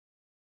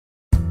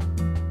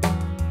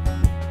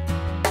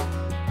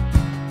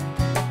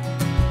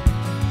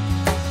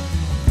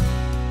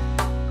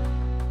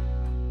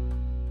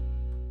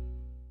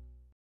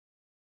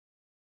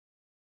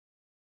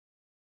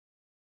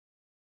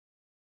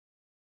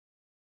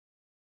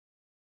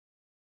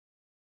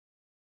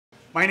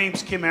My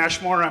name's Kim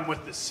Ashmore. I'm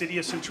with the City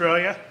of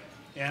Centralia,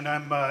 and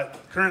I'm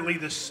currently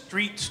the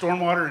Street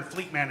Stormwater and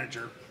Fleet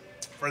Manager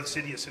for the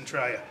City of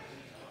Centralia.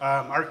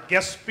 Our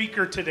guest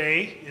speaker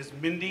today is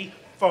Mindy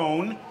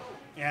Fohn,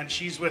 and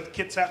she's with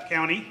Kitsap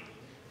County,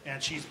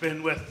 and she's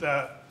been with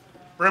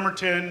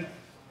Bremerton,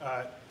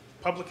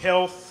 Public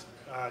Health,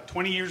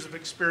 20 years of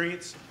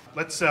experience.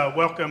 Let's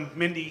welcome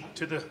Mindy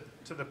to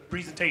the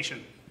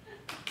presentation.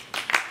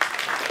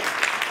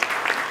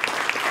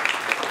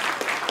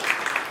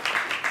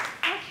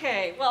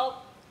 Okay,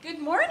 well, good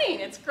morning.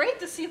 It's great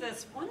to see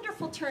this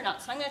wonderful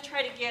turnout. So I'm going to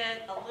try to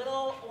get a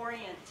little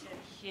oriented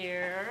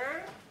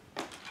here.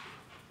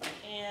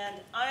 And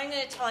I'm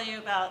going to tell you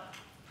about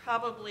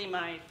probably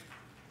I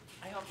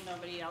hope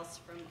nobody else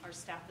from our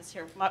staff is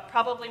here,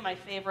 probably my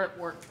favorite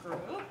work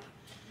group.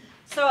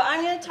 So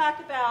I'm going to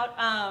talk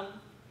about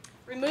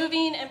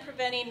removing and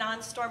preventing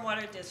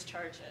non-stormwater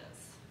discharges.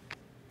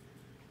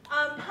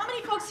 How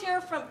many folks here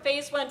are from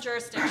Phase 1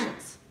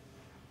 jurisdictions?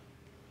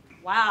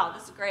 Wow,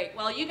 this is great.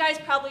 Well, you guys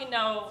probably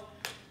know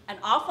an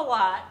awful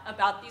lot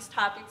about these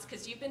topics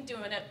because you've been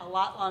doing it a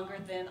lot longer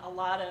than a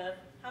lot of,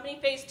 how many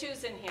Phase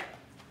 2s in here?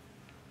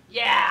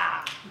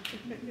 Yeah!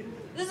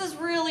 This is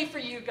really for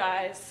you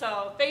guys.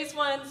 So Phase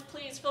 1s,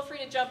 please feel free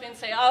to jump in and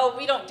say, oh,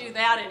 we don't do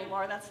that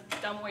anymore. That's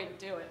a dumb way to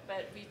do it,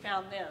 but we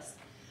found this.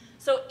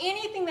 So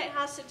anything that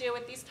has to do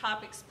with these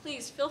topics,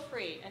 please feel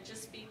free and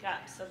just speak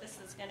up. So this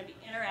is going to be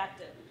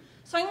interactive.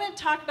 So I'm going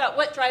to talk about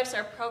what drives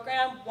our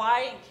program,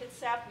 why in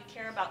Kitsap we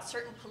care about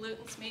certain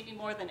pollutants maybe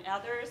more than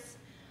others.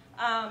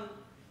 I'm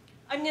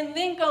going to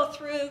then go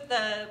through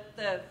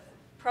the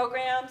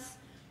programs,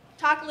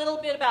 talk a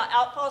little bit about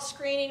outfall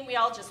screening. We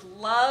all just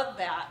love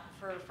that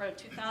for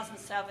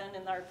 2007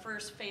 and our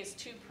first Phase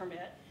 2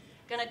 permit.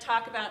 Going to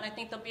talk about, and I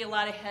think there'll be a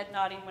lot of head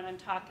nodding when I'm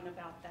talking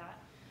about that.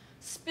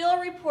 Spill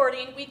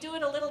reporting, we do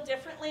it a little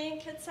differently in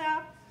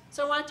Kitsap.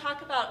 So I want to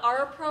talk about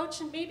our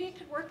approach, and maybe it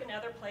could work in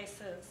other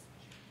places.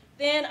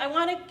 Then I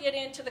want to get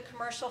into the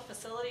commercial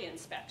facility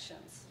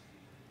inspections.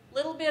 A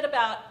little bit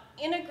about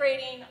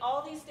integrating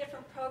all these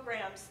different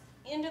programs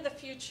into the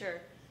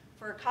future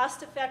for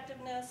cost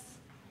effectiveness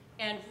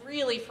and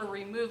really for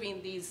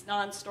removing these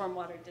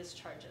non-stormwater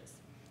discharges.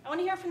 I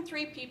want to hear from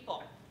 3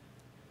 people.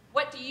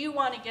 What do you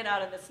want to get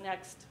out of this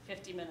next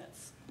 50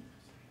 minutes?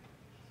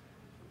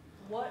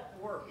 What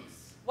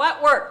works?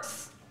 What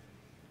works?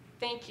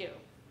 Thank you.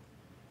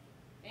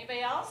 Anybody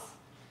else?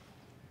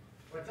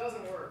 What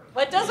doesn't work?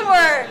 What doesn't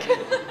work?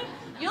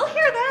 You'll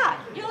hear that.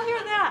 You'll hear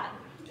that.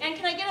 And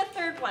can I get a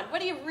third one?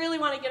 What do you really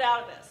want to get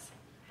out of this?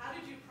 How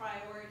did you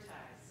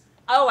prioritize?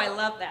 Oh, I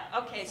love that.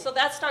 Okay, so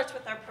that starts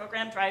with our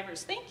program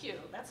drivers. Thank you.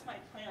 That's my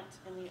plant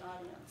in the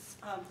audience.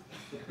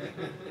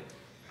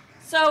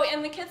 So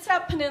in the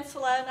Kitsap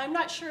Peninsula, and I'm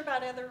not sure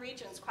about other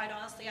regions, quite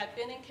honestly. I've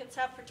been in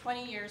Kitsap for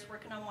 20 years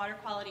working on water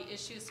quality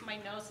issues, so my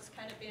nose has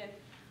kind of been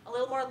a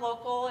little more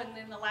local, and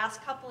in the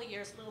last couple of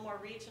years, a little more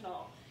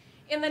regional.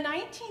 In the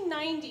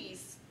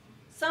 1990s,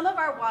 some of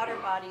our water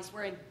bodies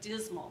were in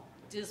dismal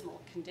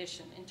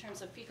condition in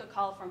terms of fecal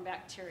coliform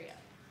bacteria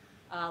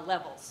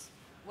levels.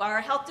 Well,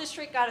 our health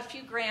district got a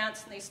few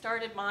grants, and they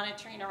started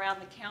monitoring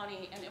around the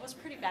county, and it was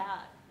pretty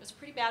bad. It was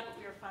pretty bad what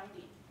we were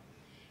finding.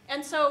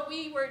 And so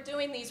we were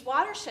doing these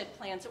watershed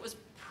plans. It was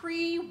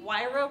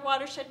pre-WIRA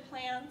watershed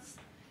plans,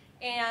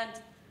 and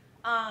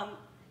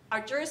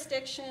our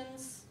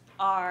jurisdictions,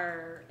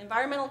 our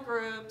environmental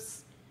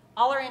groups,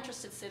 all our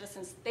interested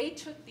citizens, they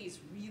took these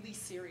really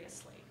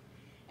seriously.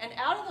 And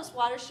out of those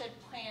watershed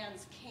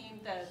plans came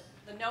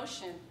the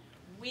notion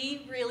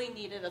we really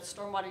needed a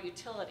stormwater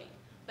utility,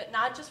 but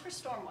not just for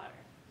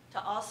stormwater,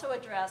 to also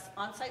address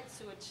on-site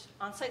sewage,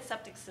 on-site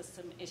septic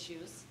system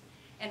issues,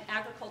 and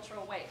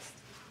agricultural waste.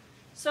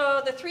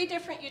 So the 3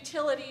 different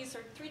utilities,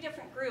 or 3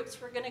 different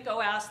groups, we're going to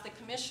go ask the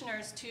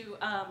commissioners to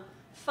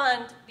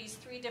fund these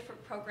 3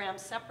 different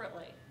programs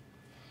separately.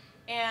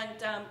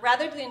 And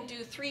rather than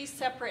do 3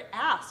 separate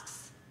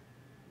asks,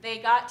 they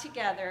got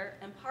together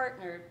and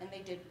partnered, and they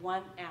did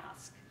 1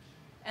 ask.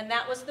 And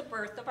that was the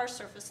birth of our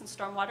surface and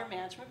stormwater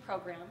management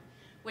program,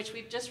 which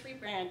we've just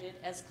rebranded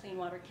as Clean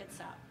Water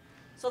Kitsap.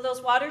 So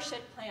those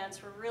watershed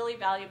plans were really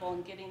valuable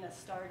in getting us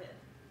started.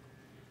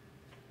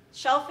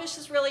 Shellfish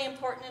is really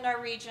important in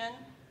our region.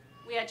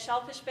 We had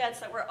shellfish beds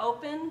that were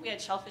open, we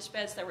had shellfish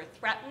beds that were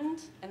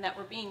threatened and that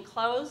were being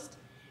closed,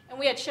 and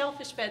we had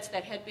shellfish beds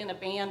that had been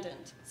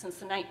abandoned since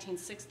the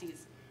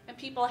 1960s, and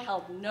people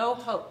held no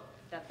hope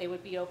that they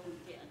would be opened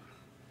again.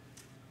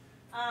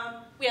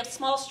 We have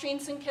small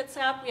streams in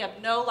Kitsap, we have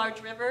no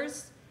large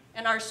rivers,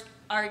 and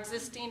our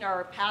existing,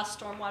 our past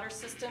stormwater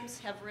systems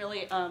have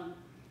really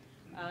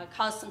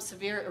caused some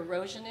severe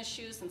erosion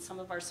issues in some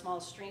of our small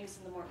streams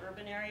in the more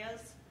urban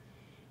areas.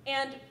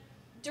 And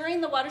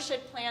during the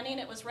watershed planning,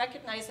 it was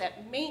recognized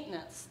that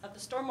maintenance of the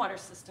stormwater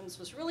systems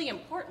was really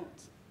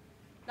important,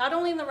 not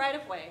only in the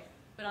right-of-way,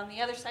 but on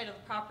the other side of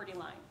the property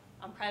line,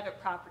 on private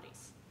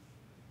properties.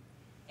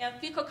 And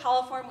fecal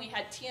coliform, we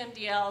had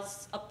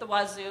TMDLs up the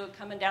wazoo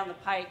coming down the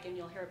pike, and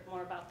you'll hear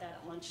more about that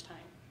at lunchtime.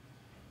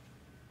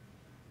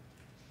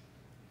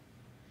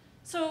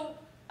 So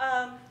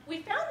we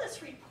found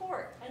this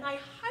report, and I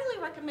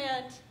highly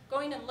recommend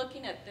going and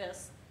looking at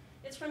this.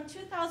 It's from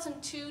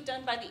 2002,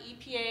 done by the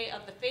EPA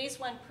of the Phase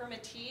 1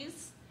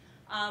 permittees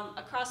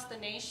across the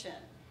nation.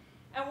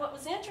 And what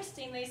was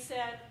interesting, they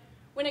said,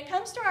 when it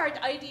comes to our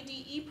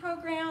IDDE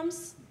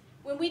programs,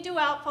 when we do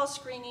outfall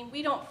screening,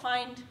 we don't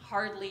find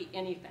hardly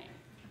anything.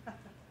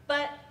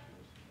 But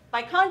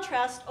by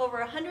contrast, over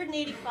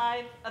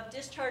 185 of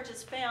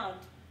discharges found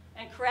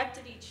and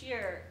corrected each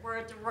year were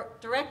a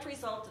direct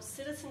result of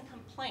citizen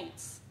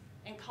complaints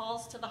and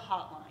calls to the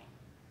hotline.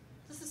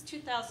 This is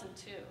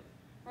 2002.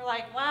 We're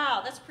like,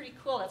 wow, that's pretty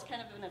cool. That's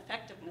kind of an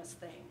effectiveness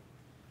thing.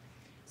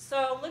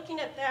 So looking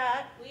at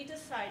that, we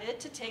decided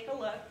to take a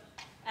look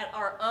at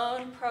our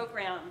own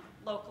program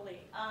locally.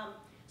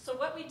 So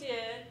what we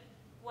did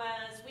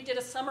was we did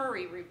a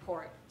summary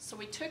report. So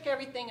we took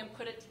everything and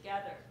put it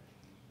together.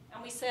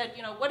 And we said,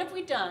 you know, what have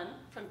we done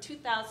from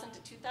 2000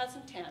 to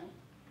 2010,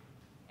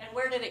 and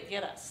where did it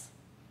get us?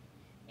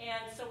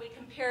 And so we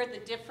compared the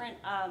different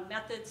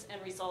methods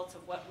and results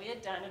of what we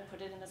had done and put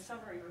it in a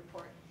summary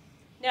report.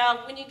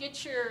 Now, when you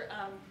get your,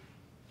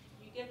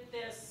 you get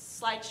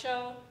this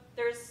slideshow,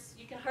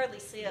 you can hardly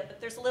see it, but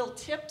there's little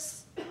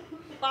tips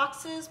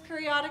boxes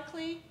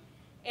periodically.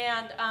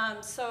 And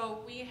so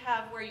we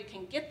have where you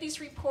can get these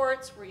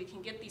reports, where you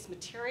can get these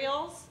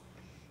materials.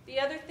 The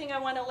other thing I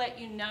want to let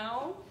you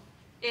know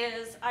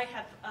is I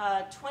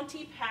have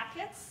 20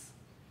 packets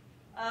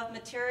of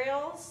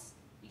materials.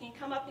 You can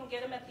come up and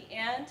get them at the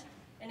end,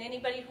 and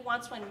anybody who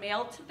wants one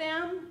mailed to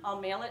them, I'll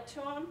mail it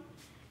to them.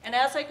 And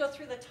as I go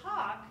through the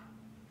talk,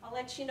 I'll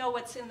let you know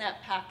what's in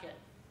that packet.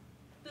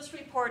 This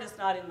report is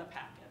not in the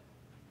packet.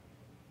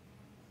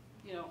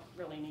 You don't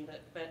really need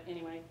it, but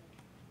anyway.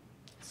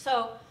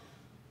 So,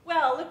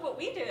 well, look what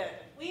we did.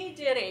 We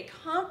did a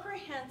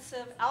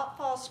comprehensive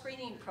outfall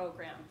screening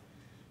program.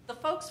 The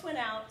folks went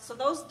out, so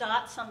those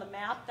dots on the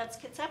map, that's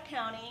Kitsap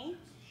County,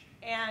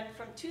 and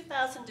from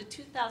 2000 to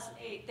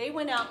 2008, they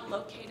went out and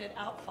located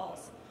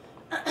outfalls.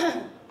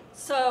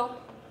 So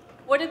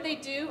what did they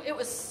do? It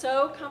was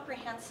so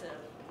comprehensive.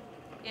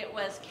 It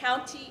was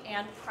county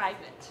and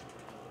private.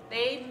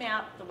 They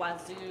mapped the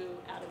wazoo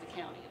out of the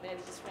county. They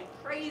just went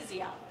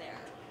crazy out there.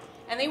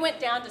 And they went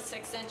down to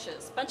 6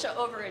 inches, a bunch of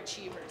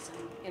overachievers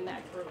in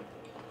that group.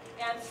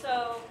 And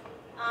so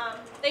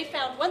they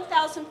found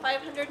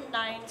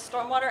 1,509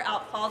 stormwater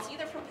outfalls,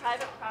 either from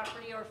private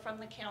property or from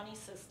the county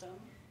system.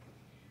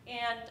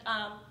 And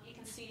you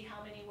can see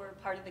how many were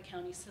part of the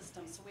county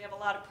system. So we have a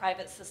lot of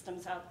private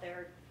systems out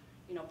there,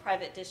 you know,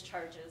 private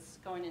discharges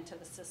going into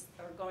the system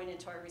or going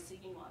into our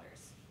receiving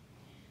waters.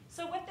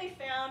 So what they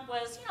found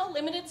was, you know,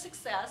 limited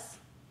success.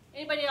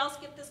 Anybody else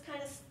get this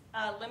kind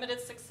of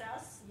limited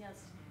success?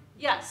 Yes.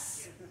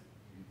 Yes.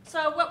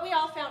 So what we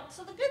all found,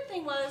 so the good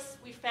thing was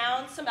we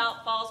found some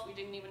outfalls we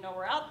didn't even know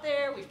were out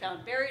there. We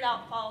found buried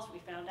outfalls. We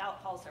found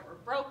outfalls that were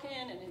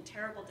broken and in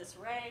terrible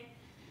disarray.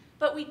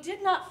 But we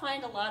did not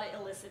find a lot of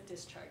illicit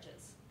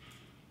discharges.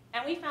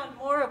 And we found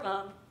more of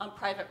them on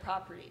private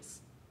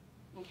properties,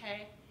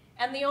 okay?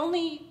 And the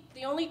only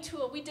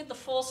tool, we did the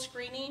full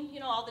screening, you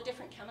know, all the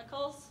different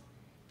chemicals.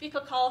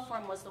 Fecal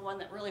coliform was the one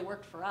that really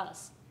worked for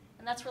us.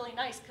 And that's really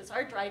nice because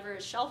our driver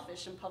is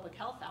shellfish and public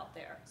health out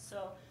there.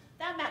 So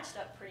that matched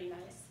up pretty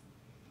nice.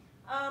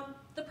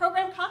 The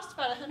program cost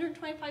about $125,000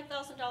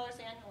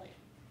 annually.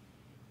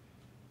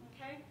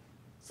 Okay?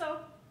 So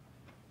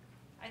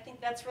I think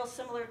that's real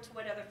similar to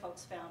what other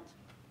folks found.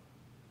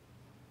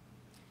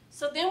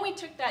 So then we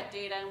took that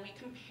data and we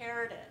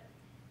compared it.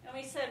 And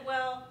we said,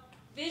 well,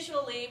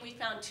 visually we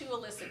found 2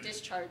 illicit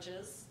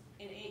discharges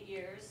in 8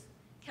 years.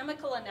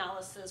 Chemical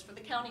analysis for the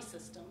county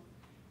system,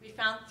 we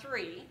found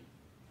 3.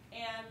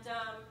 And,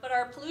 but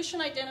our pollution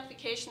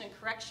identification and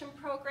correction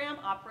program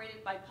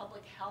operated by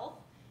Public Health,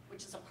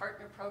 which is a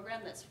partner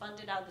program that's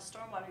funded out of the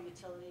stormwater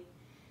utility,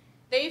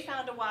 they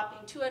found a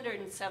whopping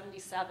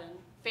 277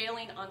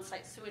 failing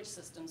on-site sewage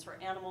systems for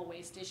animal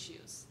waste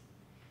issues.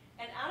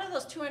 And out of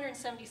those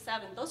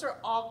 277, those are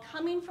all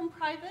coming from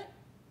private,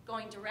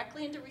 going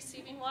directly into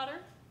receiving water,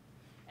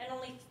 and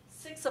only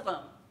 6 of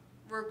them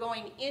were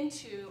going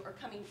into or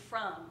coming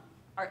from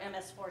our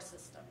MS4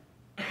 system.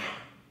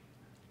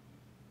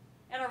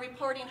 And our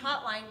reporting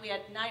hotline, we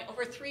had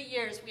over 3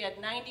 years, we had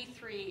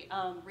 93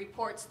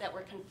 reports that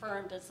were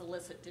confirmed as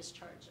illicit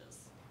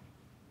discharges.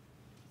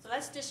 So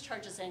that's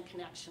discharges and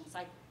connections.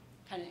 I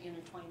kind of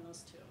intertwine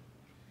those two.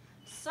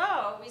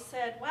 So we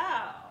said,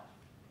 wow,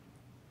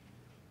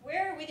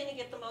 where are we going to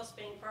get the most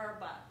bang for our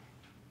buck?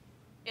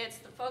 It's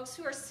the folks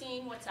who are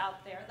seeing what's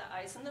out there, the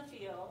eyes in the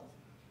field,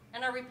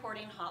 and our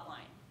reporting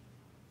hotline.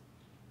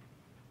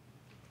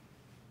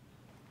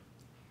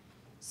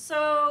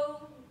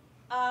 So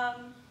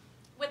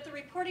with the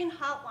reporting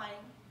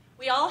hotline,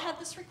 we all had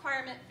this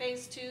requirement,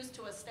 phase 2s,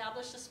 to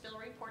establish a spill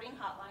reporting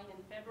hotline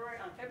on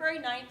February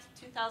 9th,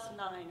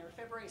 2009, or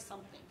February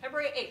something,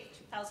 February 8th,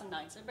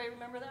 2009. Does everybody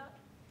remember that?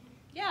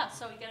 Yeah,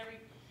 so you gotta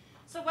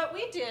so what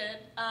we did,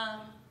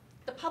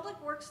 the Public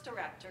Works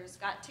directors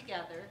got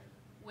together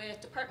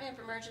with Department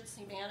of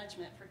Emergency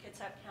Management for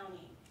Kitsap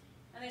County,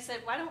 and they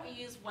said, why don't we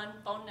use one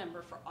phone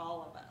number for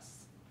all of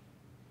us?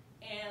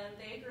 and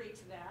they agreed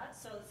to that.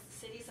 So the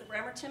cities of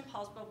Bremerton,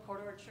 Paulsboro,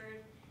 Port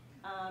Orchard,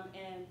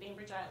 and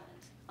Bainbridge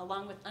Island,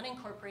 along with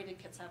unincorporated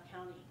Kitsap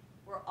County.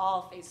 We're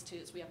all phase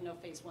 2s. We have no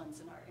phase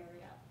 1s in our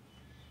area.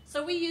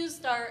 So we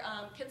used our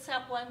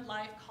Kitsap One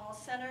live call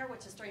center,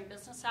 which is during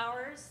business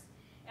hours,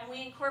 and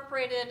we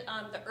incorporated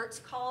the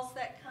IRTS calls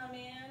that come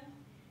in,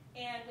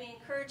 and we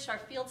encouraged our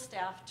field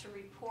staff to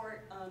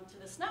report to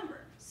this number.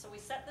 So we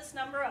set this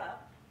number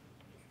up.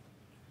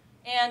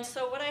 And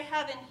so what I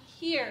have in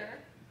here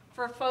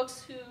for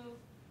folks who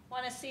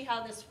want to see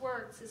how this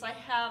works is I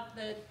have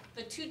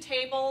the 2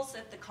 tables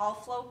that the call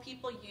flow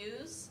people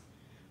use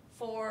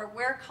for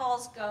where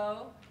calls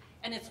go,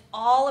 and it's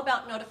all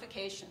about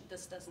notification.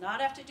 This does not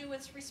have to do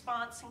with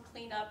response and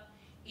cleanup.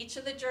 Each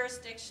of the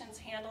jurisdictions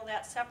handle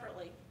that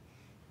separately.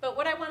 But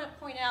what I want to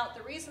point out,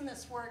 the reason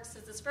this works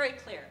is it's very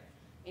clear.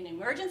 In an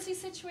emergency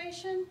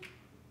situation,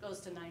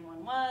 goes to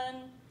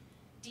 911.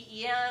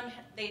 DEM,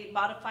 they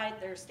modified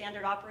their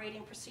standard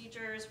operating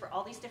procedures for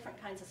all these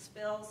different kinds of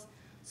spills,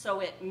 so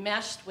it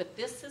meshed with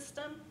this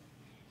system.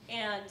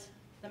 And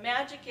the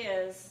magic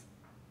is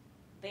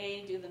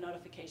they do the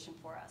notification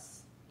for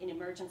us in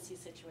emergency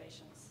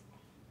situations.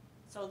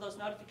 So those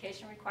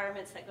notification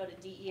requirements that go to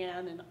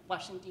DEM and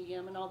Washington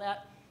DEM and all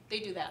that, they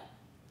do that.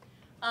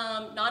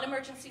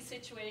 Non-emergency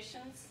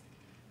situations,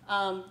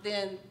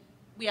 then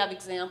we have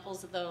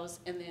examples of those,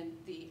 and then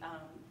the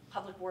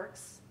Public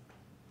Works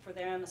for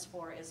their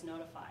MS4 is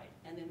notified,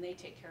 and then they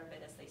take care of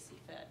it as they see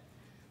fit.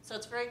 So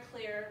it's very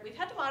clear. We've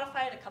had to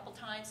modify it a couple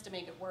times to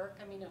make it work.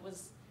 I mean, it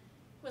was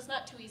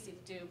not too easy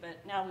to do,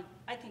 but now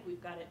I think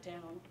we've got it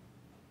down.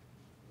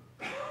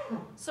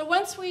 So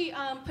once we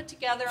put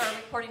together our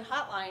reporting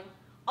hotline,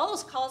 all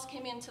those calls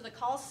came into the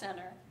call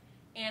center,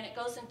 and it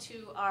goes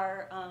into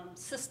our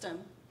system.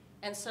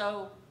 And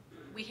so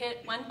we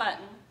hit one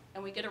button,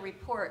 and we get a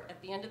report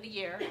at the end of the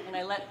year, and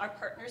I let our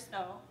partners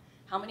know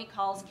how many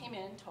calls came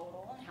in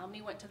total and how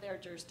many went to their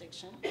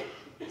jurisdiction.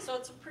 So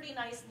it's a pretty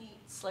nice, neat,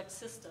 slick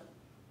system.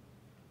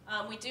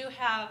 We do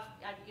have,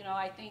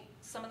 I think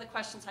some of the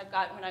questions I've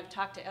gotten when I've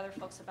talked to other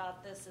folks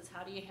about this is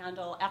how do you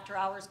handle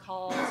after-hours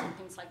calls and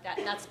things like that,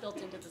 and that's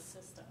built into the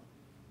system.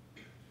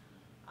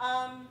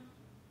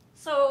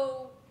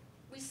 So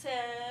we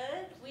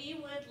said we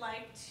would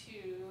like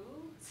to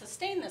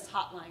sustain this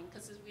hotline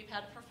because we've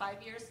had it for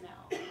 5 years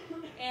now.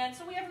 And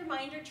so we have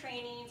reminder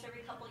trainings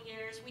every couple of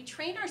years. We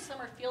train our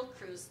summer field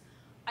crews.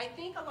 I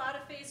think a lot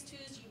of phase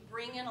 2s, you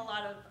bring in a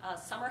lot of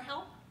summer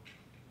help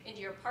into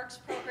your parks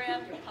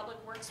program, your public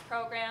works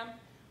program.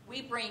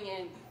 We bring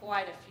in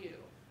quite a few.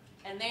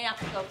 And they have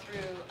to go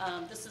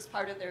through, this is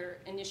part of their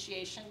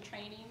initiation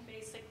training,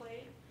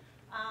 basically.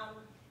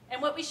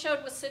 And what we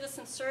showed with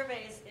citizen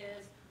surveys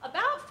is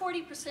about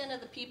 40%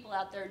 of the people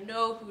out there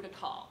know who to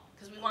call.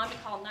 Because we want to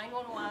call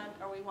 911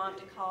 or we want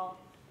to call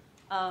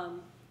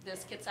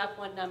this Kitsap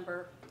One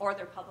number or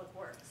their public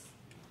works.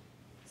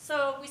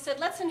 So we said,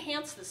 let's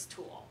enhance this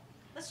tool.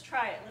 Let's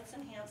try it. Let's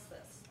enhance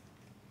this.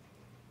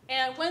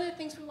 And one of the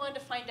things we wanted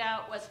to find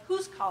out was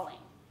who's calling.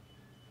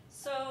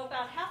 So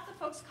about half the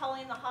folks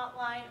calling the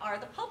hotline are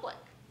the public,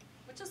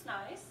 which is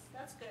nice.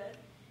 That's good.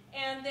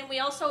 And then we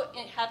also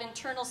have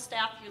internal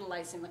staff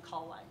utilizing the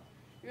call line.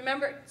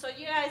 Remember, so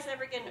you guys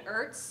ever get an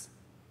IRTS,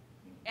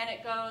 and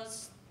it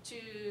goes to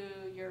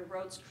your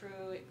roads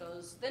crew, it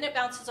goes, then it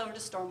bounces over to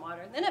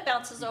Stormwater, and then it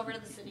bounces over to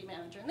the city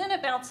manager, and then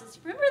it bounces,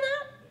 remember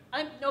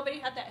that? Nobody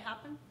had that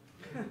happen?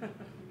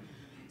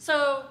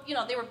 So,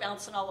 they were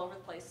bouncing all over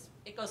the place.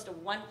 It goes to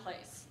one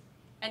place.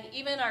 And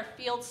even our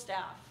field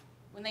staff,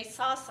 when they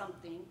saw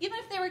something, even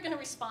if they were going to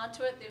respond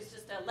to it, there's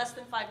just a less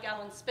than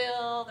 5-gallon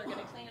spill, they're going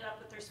to clean it up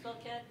with their spill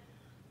kit,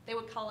 they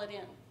would call it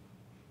in.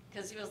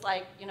 Because he was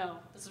like,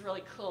 this is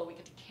really cool, we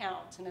get to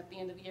count, and at the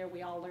end of the year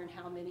we all learn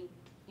how many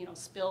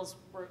spills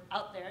were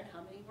out there and how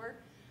many were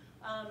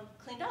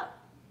cleaned up.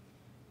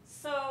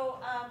 So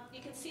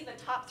you can see the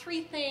top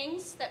 3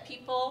 things that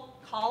people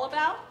call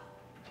about: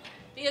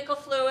 vehicle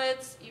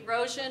fluids,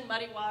 erosion,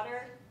 muddy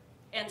water,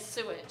 and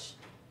sewage.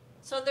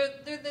 So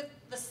they're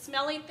the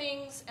smelly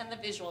things and the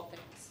visual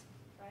things,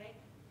 right?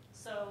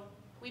 So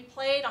we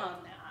played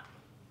on that.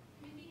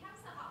 Mindy, how's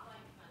the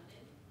hotline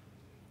funded?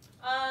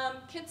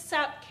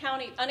 Kitsap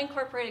County,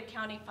 unincorporated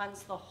county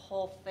funds the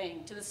whole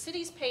thing. Do the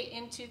cities pay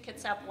into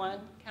Kitsap One,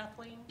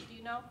 Kathleen? Do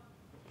you know?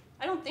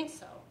 I don't think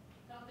so.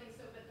 I don't think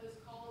so, but those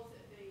calls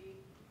that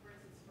for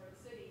instance, for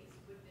the cities,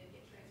 would then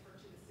get transferred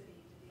to the city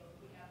to deal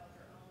with. We have like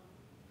our own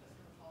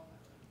customer call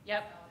number.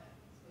 Yep. That's how that's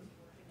supposed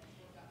to work, and it's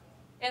worked out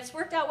well. And it's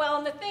worked out well,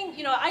 and the thing,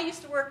 I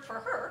used to work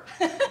for her,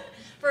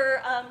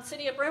 for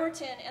City of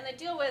Bremerton, and the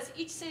deal was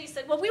each city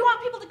said, well, we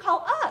want people to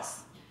call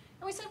us.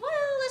 And we said, well,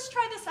 let's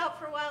try this out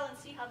for a while and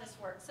see how this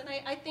works. And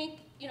I think,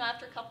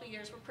 after a couple of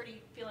years, we're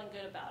pretty feeling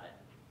good about it.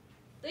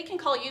 They can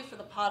call you for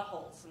the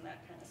potholes and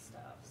that kind of stuff.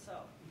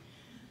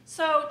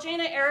 So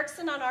Jana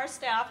Erickson on our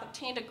staff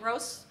obtained a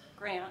gross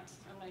grant.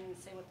 I'm not going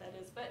to say what that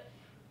is, but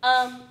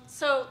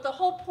so the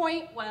whole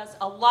point was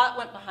a lot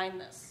went behind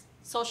this: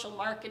 social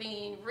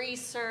marketing,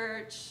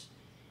 research,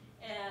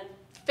 and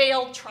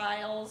failed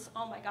trials,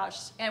 oh my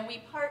gosh. And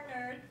we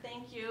partnered,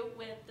 thank you,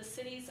 with the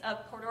cities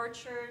of Port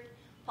Orchard,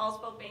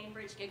 Fallsville,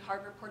 Bainbridge, Gig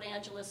Harbor, Port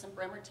Angeles, and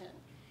Bremerton.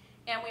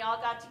 And we all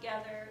got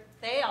together,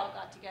 they all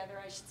got together,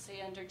 I should say,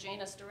 under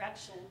Jana's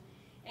direction,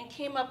 and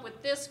came up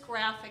with this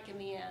graphic in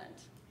the end.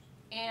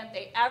 And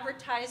they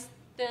advertised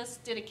this,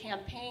 did a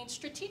campaign,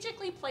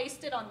 strategically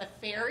placed it on the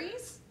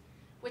ferries,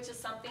 which is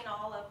something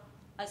all of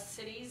us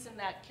cities in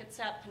that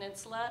Kitsap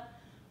Peninsula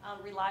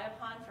rely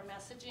upon for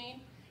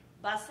messaging,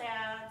 bus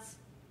ads,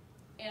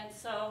 and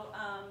so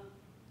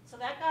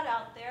that got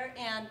out there,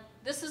 and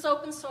this is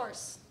open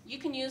source. You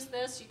can use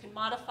this, you can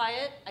modify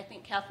it. I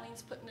think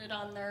Kathleen's putting it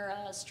on their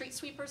street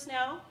sweepers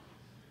now,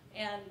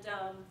 and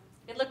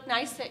it looked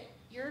nice in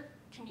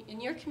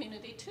your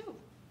community too.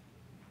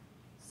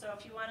 So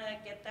if you want to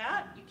get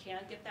that, you can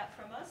get that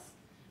from us.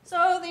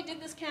 So they did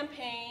this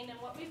campaign,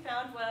 and what we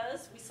found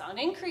was we saw an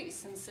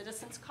increase in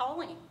citizens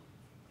calling.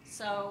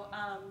 So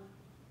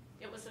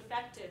it was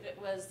effective. It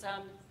was,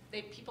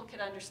 people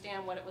could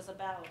understand what it was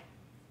about.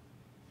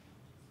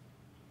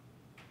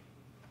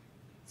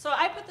 So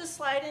I put this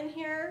slide in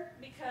here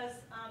because,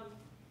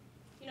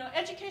 you know,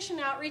 education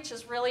outreach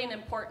is really an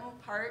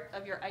important part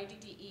of your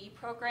IDDE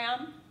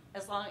program,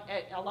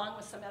 along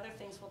with some other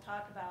things we'll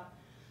talk about.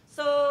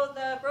 So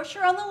the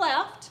brochure on the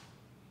left,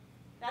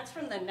 that's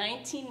from the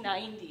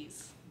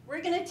 1990s.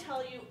 We're going to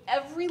tell you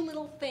every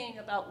little thing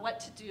about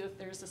what to do if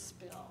there's a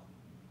spill.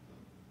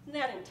 Isn't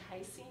that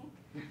enticing?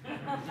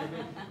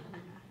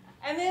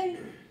 And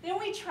then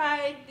we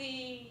tried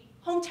the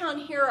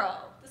Hometown Hero.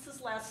 This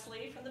is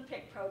Leslie from the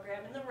PIC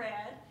program in the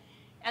red.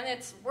 And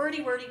it's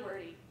wordy, wordy,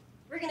 wordy.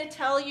 We're going to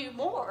tell you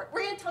more.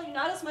 We're going to tell you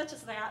not as much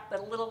as that, but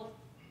a little,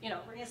 you know,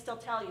 we're going to still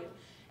tell you.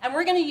 And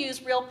we're going to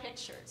use real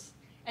pictures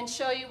and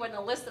show you what an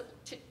illicit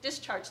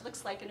discharge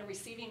looks like in a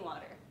receiving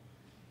water.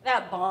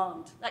 That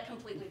bombed. That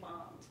completely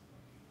bombed.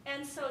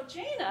 And so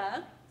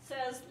Jana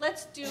says,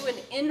 let's do an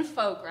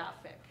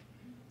infographic.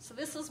 So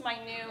this is my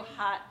new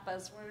hot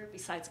buzzword,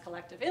 besides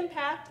collective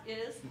impact,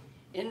 is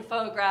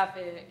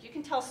infographic. You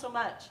can tell so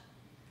much.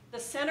 The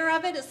center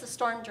of it is the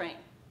storm drain.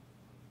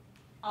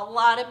 A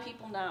lot of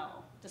people know,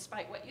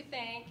 despite what you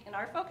think, in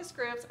our focus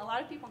groups, a lot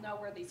of people know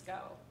where these go,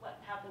 what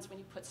happens when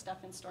you put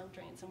stuff in storm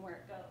drains and where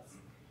it goes.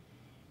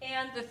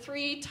 And the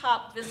three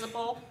top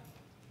visible,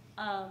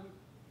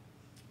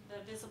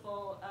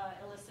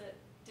 illicit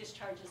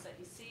discharges that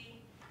you see.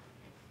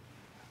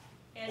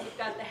 And you've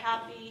got the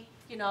happy,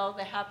 you know,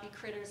 the happy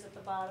critters at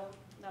the bottom.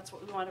 That's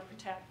what we want to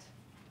protect.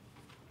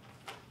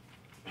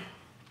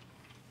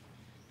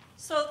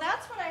 So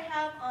that's what I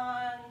have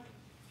on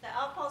the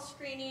outfall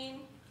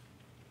screening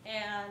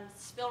and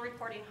spill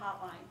reporting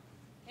hotline.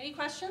 Any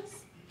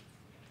questions?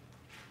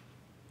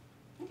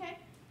 Okay,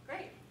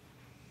 great.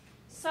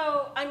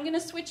 So I'm going to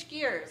switch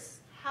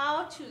gears.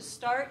 How to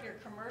start your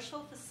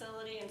commercial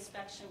facility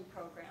inspection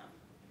program.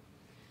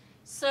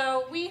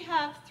 So we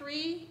have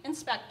 3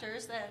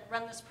 inspectors that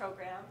run this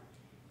program,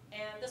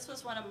 and this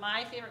was one of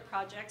my favorite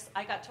projects.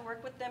 I got to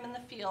work with them in the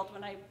field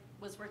when I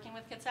was working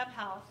with Kitsap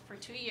Health for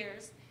 2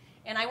 years,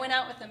 and I went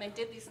out with them and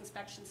did these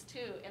inspections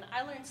too, and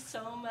I learned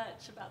so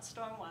much about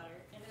stormwater,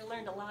 and I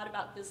learned a lot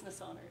about business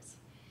owners,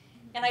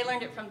 and I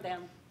learned it from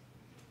them.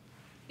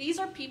 These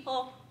are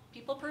people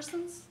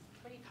persons?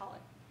 What do you call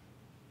it?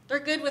 They're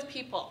good with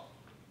people.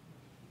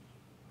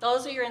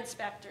 Those are your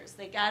inspectors.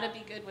 They got to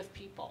be good with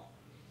people.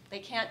 They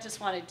can't just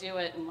want to do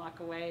it and walk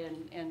away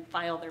and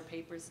file their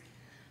papers.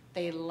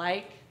 They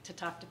like to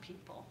talk to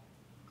people.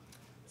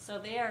 So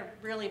they are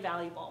really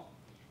valuable.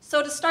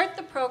 So to start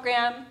the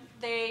program,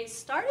 they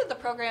started the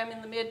program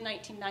in the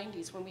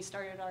mid-1990s when we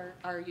started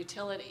our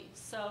utility.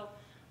 So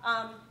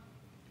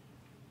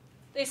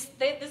this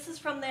is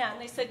from them.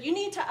 They said, you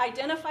need to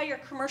identify your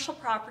commercial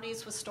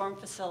properties with storm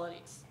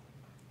facilities.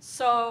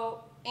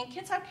 So in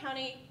Kitsap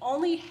County,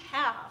 only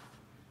half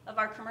of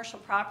our commercial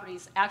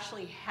properties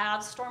actually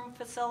have storm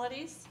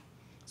facilities.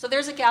 So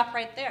there's a gap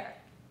right there.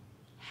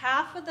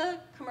 Half of the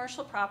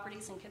commercial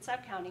properties in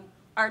Kitsap County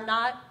are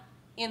not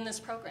in this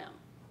program.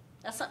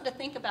 That's something to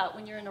think about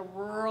when you're in a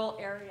rural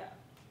area.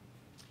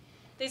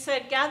 They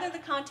said, gather the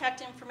contact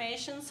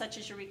information, such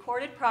as your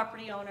recorded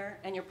property owner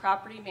and your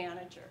property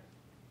manager.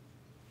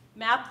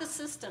 Map the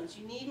systems.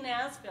 You need an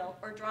as-built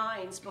or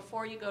drawings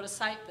before you go to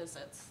site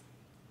visits.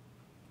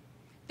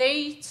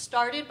 They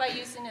started by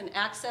using an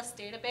Access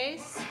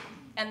database,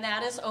 and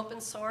that is open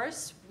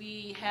source.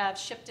 We have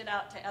shipped it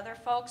out to other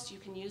folks. You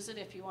can use it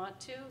if you want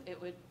to.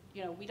 It would,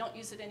 you know, we don't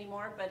use it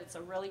anymore, but it's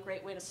a really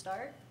great way to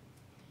start.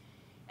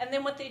 And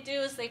then what they do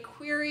is they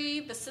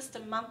query the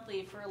system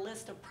monthly for a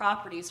list of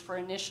properties for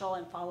initial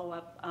and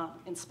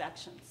follow-up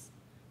inspections.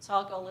 So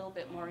I'll go a little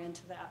bit more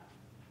into that.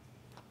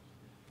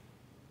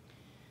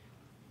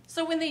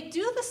 So when they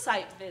do the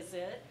site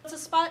visit, it's a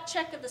spot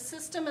check of the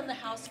system and the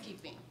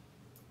housekeeping.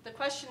 The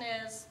question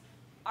is,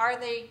 are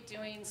they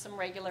doing some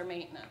regular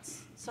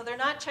maintenance? So they're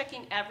not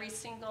checking every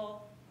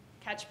single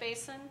catch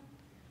basin,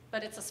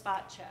 but it's a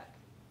spot check.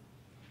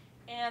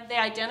 And they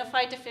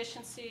identify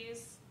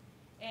deficiencies,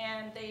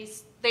 and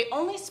they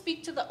only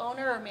speak to the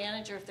owner or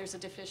manager if there's a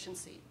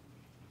deficiency.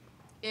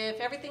 If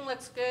everything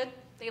looks good,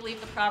 they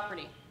leave the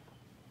property.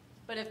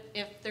 But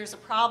if there's a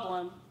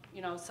problem,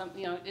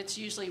 it's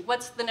usually,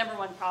 what's the number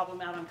one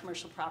problem out on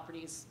commercial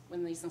properties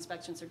when these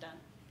inspections are done?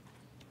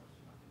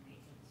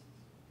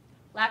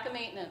 Lack of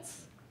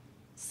maintenance.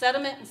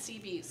 Sediment and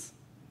CVs.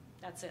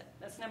 That's it.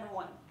 That's number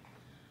one.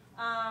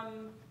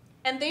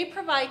 And they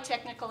provide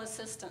technical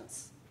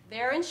assistance.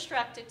 They're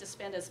instructed to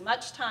spend as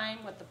much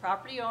time with the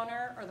property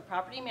owner or the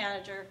property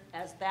manager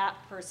as that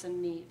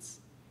person needs.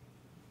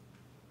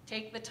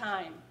 Take the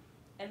time.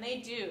 And they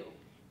do.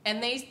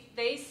 And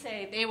they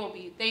say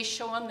they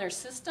show them their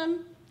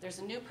system. There's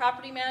a new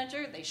property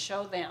manager, they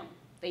show them.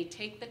 They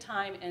take the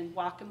time and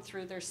walk them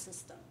through their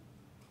system.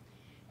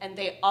 And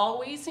they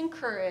always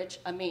encourage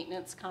a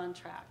maintenance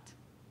contract.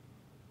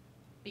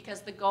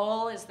 Because the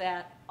goal is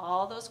that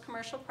all those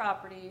commercial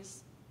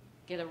properties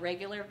get a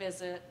regular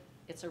visit.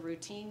 It's a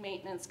routine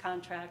maintenance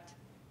contract.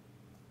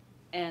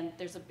 And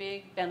there's a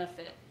big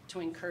benefit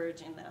to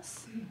encouraging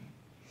this.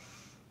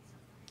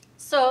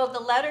 So the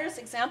letters,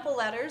 example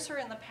letters, are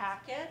in the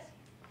packet.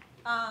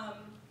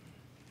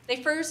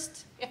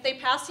 If they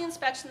pass the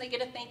inspection, they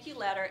get a thank you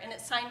letter, and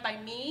it's signed by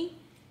me.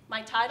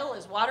 My title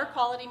is Water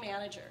Quality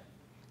Manager,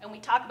 and we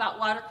talk about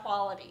water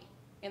quality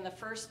in the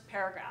first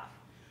paragraph.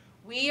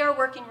 We are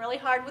working really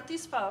hard with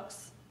these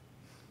folks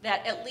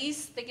that at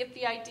least they get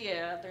the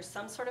idea there's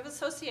some sort of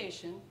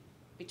association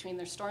between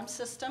their storm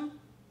system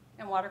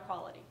and water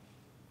quality.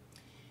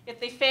 If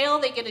they fail,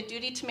 they get a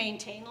duty to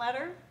maintain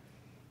letter,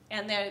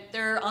 and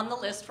they're on the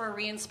list for a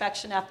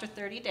reinspection after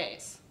 30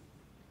 days.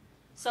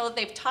 So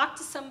they've talked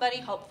to somebody,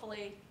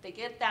 hopefully, they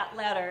get that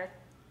letter,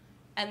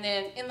 and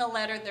then in the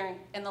letter,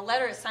 the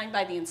letter is signed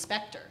by the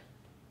inspector,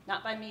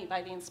 not by me,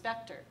 by the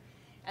inspector.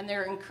 And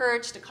they're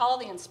encouraged to call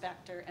the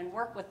inspector and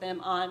work with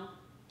them on,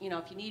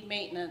 if you need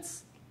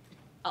maintenance,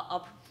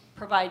 I'll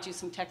provide you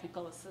some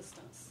technical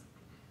assistance.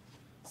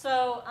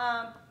 So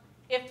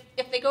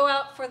if they go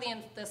out for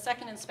the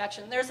second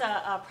inspection, there's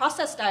a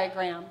process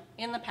diagram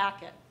in the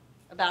packet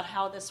about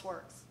how this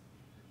works.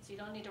 So you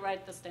don't need to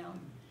write this down.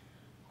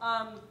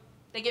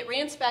 They get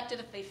re-inspected.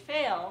 If they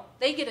fail,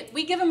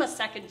 we give them a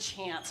second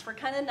chance. We're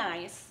kind of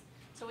nice,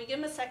 so we give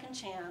them a second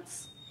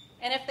chance.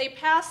 And if they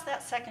pass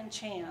that second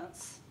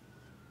chance,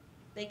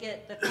 they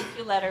get the thank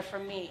you letter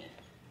from me.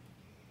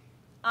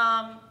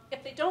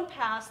 If they don't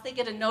pass, they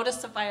get a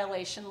notice of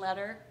violation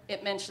letter.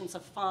 It mentions a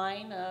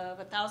fine of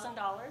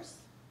 $1,000,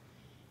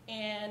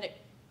 and it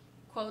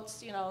quotes,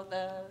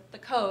 the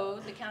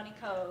code, the county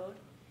code,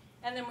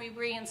 and then we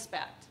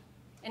re-inspect.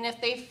 And if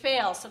they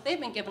fail, so they've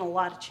been given a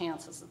lot of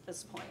chances at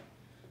this point,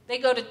 they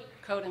go to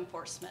code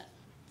enforcement.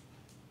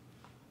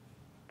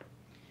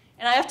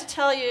 And I have to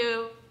tell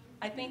you,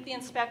 I think the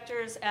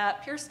inspectors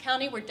at Pierce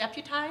County were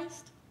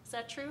deputized. Is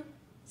that true?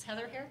 Is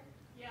Heather here?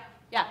 Yeah.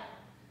 Yeah.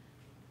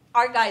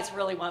 Our guys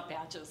really want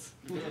badges.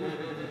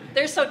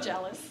 They're so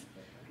jealous.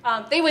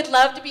 They would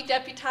love to be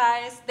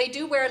deputized. They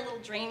do wear little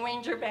drain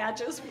ranger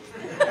badges.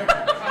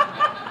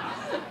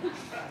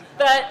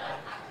 But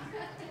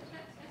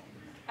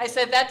I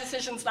said, that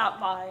decision's not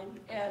mine,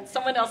 and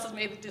someone else has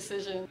made the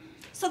decision.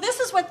 So this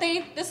is what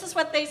they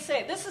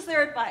say. This is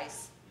their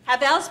advice.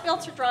 Have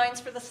as-built or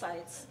drawings for the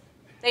sites.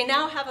 They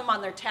now have them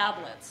on their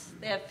tablets.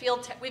 They have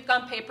we've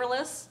gone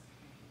paperless,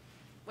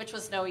 which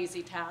was no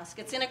easy task.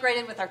 It's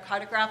integrated with our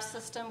cartograph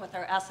system, with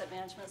our asset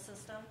management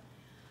system.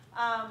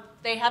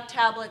 They have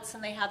tablets,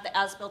 and they have the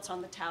as-built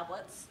on the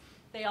tablets.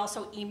 They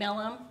also email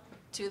them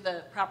to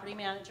the property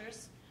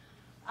managers.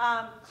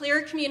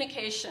 Clear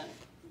communication.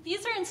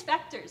 These are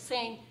inspectors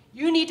saying,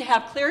 you need to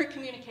have clear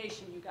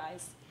communication, you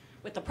guys,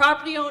 with the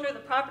property owner, the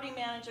property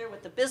manager,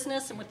 with the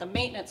business, and with the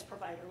maintenance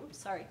provider. Oops,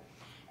 sorry.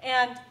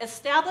 And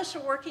establish a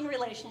working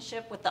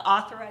relationship with the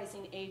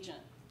authorizing agent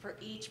for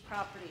each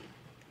property.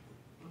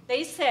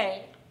 They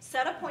say,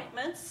 set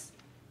appointments,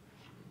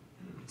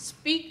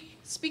 speak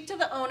to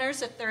the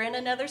owners if they're in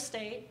another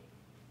state,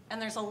 and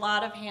there's a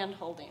lot of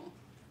hand-holding.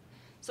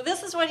 So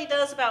this is what he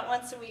does about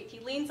once a week. He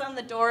leans on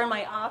the door in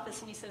my office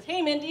and he says,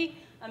 hey, Mindy,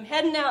 I'm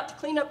heading out to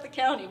clean up the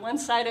county one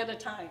side at a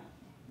time.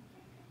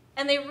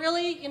 And they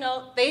really,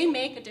 they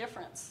make a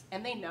difference,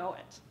 and they know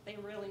it. They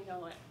really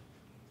know it.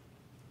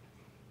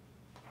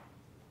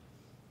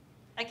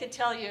 I could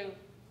tell you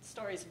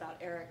stories about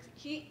Eric.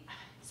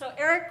 So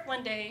Eric,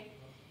 one day,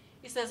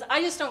 he says,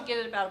 I just don't get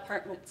it about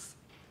apartments.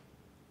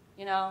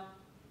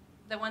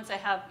 The ones that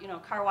have,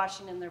 car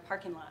washing in their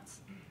parking lots.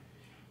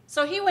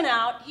 So he went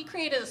out, he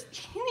didn't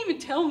even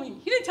tell me,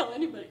 he didn't tell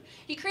anybody.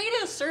 He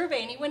created a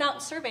survey, and he went out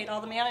and surveyed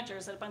all the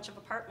managers at a bunch of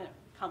apartment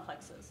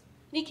complexes.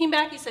 And he came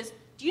back, he says,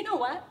 do you know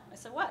what? I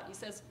said, what? He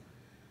says,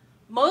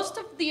 most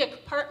of the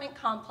apartment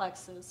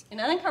complexes in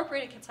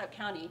unincorporated Kitsap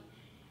County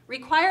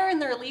require in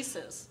their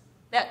leases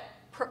that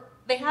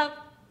they have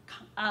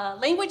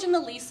language in the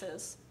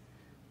leases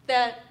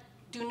that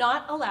do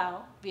not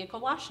allow vehicle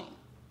washing.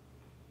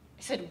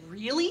 I said,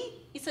 really?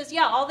 He says,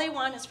 yeah, all they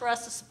want is for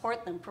us to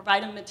support them,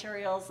 provide them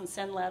materials and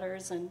send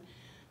letters, and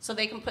so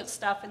they can put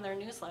stuff in their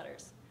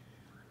newsletters.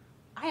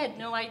 I had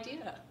no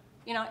idea.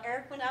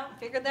 Eric went out and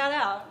figured that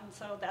out, and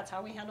so that's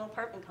how we handle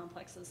apartment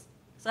complexes.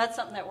 So that's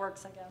something that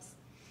works, I guess.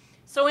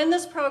 So in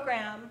this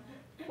program,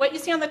 what you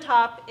see on the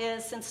top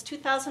is since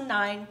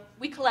 2009,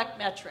 we collect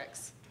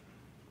metrics.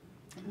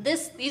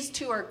 These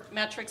two are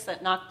metrics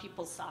that knock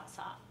people's socks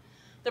off.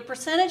 The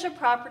percentage of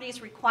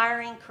properties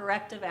requiring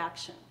corrective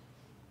action.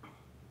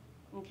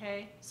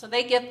 Okay, so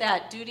they get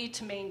that duty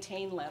to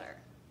maintain letter.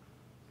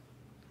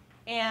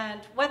 And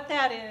what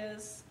that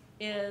is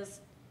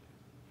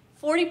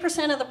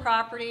 40% of the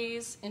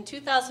properties in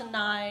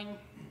 2009,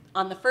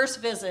 on the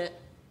first visit,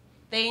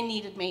 they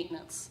needed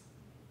maintenance.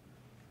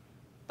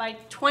 By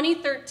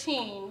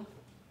 2013,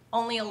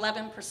 only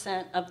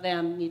 11% of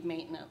them need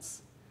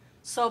maintenance.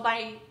 So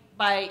by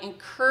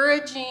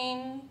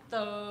encouraging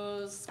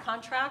those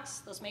contracts,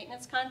 those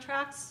maintenance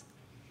contracts,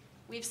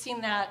 we've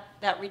seen that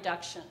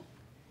reduction.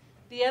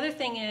 The other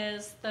thing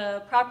is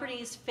the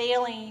properties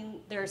failing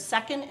their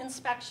second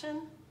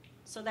inspection,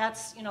 so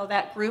that's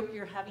that group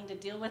you're having to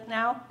deal with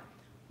now,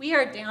 we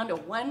are down to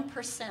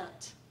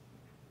 1%,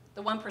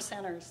 the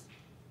 1%ers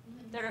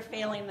that are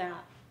failing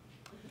that.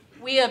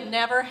 We have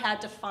never had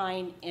to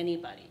fine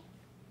anybody.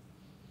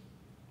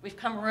 We've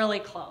come really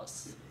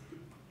close,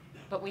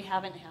 but we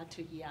haven't had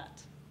to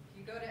yet.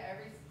 You go to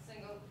every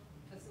single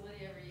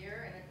facility every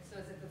year, and so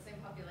is it the same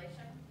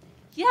population?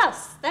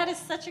 Yes, that is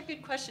such a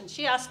good question.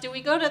 She asked, do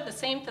we go to the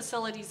same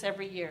facilities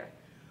every year?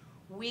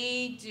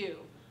 We do.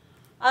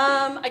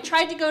 I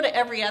tried to go to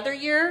every other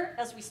year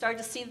as we started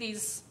to see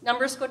these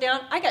numbers go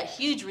down. I got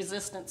huge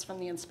resistance from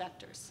the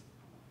inspectors.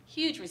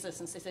 Huge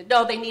resistance. They said,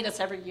 no, they need us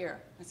every year.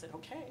 I said,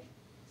 okay.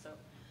 So,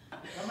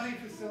 How many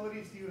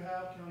facilities do you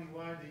have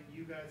countywide that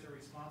you guys are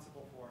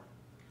responsible for?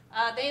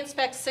 they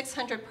inspect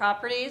 600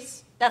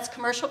 properties. That's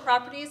commercial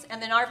properties.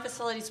 And then our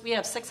facilities, we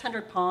have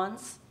 600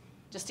 ponds.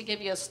 Just to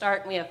give you a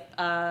start, we have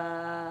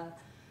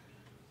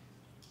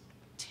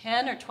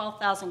 10 or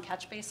 12,000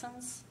 catch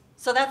basins.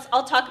 So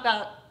I'll talk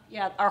about,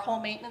 our whole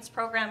maintenance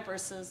program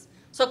versus,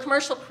 so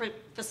commercial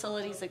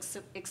facilities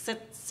exceed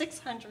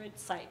 600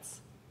 sites.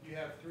 You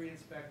have 3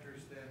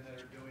 inspectors then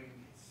that are doing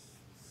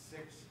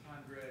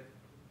 600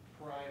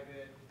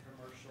 private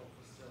commercial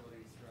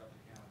facilities throughout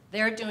the county.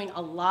 They're doing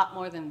a lot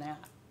more than that.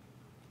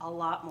 A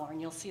lot more,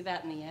 and you'll see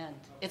that in the end.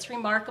 Okay. It's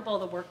remarkable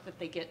the work that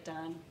they get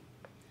done.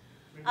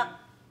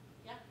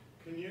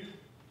 Can you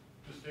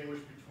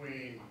distinguish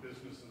between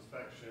business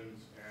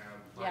inspections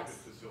and private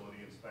facility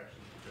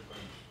inspections? Because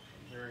I'm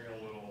hearing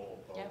a little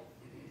of both. Yep.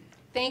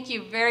 Thank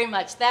you very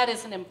much. That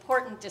is an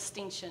important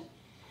distinction.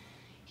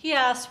 He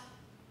asked,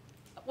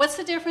 what's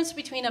the difference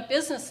between a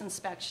business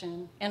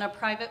inspection and a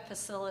private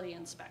facility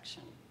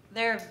inspection?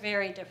 They're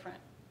very different.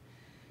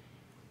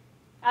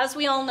 As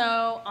we all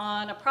know,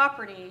 on a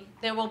property,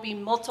 there will be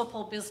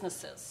multiple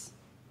businesses.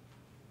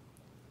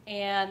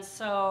 And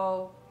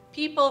so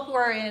people who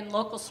are in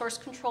local source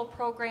control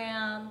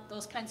program,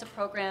 those kinds of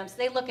programs,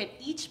 they look at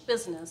each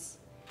business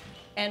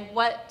and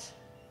what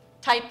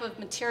type of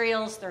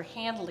materials they're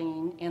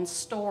handling and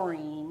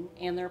storing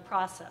and their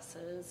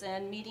processes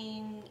and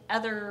meeting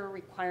other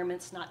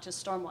requirements, not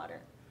just stormwater.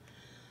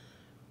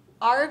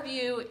 Our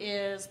view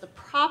is the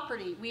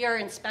property, we are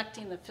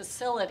inspecting the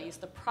facilities,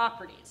 the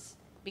properties,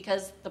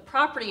 because the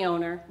property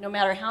owner, no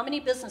matter how many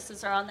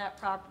businesses are on that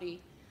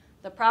property,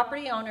 the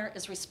property owner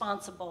is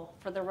responsible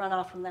for the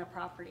runoff from that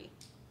property.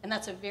 And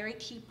that's a very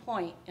key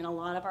point in a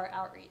lot of our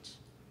outreach.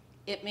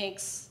 It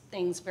makes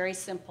things very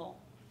simple.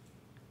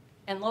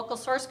 And local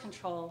source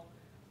control,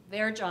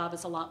 their job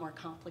is a lot more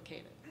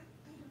complicated. So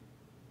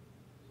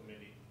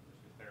maybe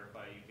just to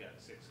clarify, you've got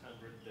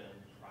 600 then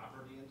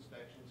property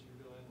inspections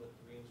you're doing with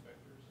 3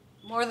 inspectors?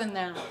 More than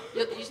that.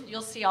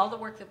 You'll see all the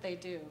work that they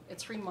do.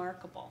 It's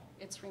remarkable.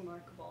 It's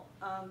remarkable.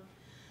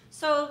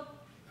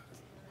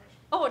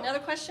 Another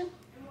question?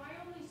 And why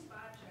only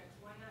spot checks?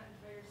 Why not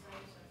entire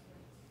site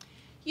assessments?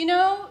 You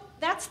know,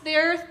 that's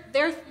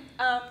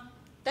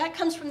that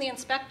comes from the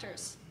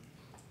inspectors.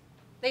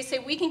 They say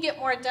we can get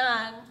more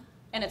done,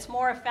 and it's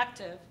more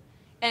effective.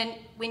 And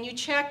when you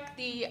check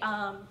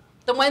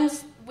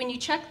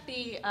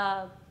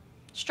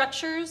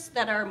structures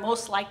that are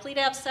most likely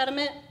to have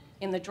sediment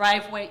in the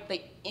driveway,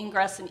 the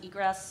ingress and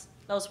egress,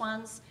 those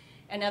ones,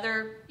 and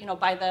other,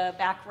 by the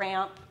back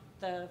ramp,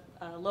 the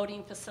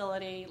loading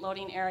facility,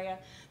 loading area,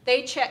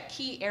 they check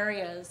key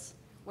areas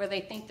where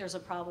they think there's a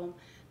problem.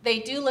 They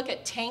do look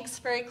at tanks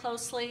very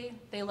closely.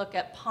 They look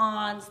at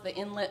ponds, the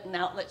inlet and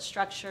outlet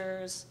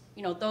structures,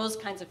 those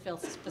kinds of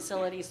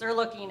facilities. They're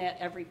looking at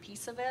every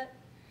piece of it.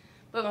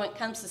 But when it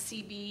comes to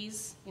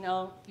CBs,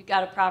 you've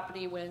got a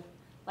property with,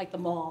 like the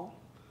mall,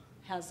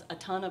 has a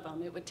ton of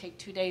them. It would take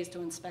 2 days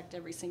to inspect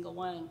every single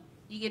one.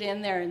 You get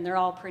in there and they're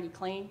all pretty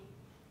clean.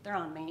 They're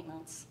on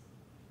maintenance.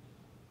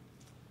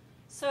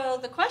 So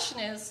the question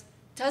is,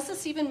 does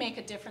this even make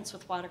a difference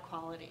with water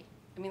quality?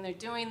 I mean, they're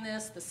doing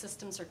this, the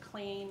systems are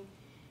clean.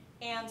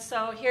 And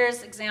so here's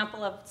an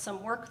example of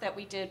some work that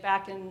we did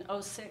back in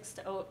 06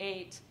 to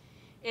 08.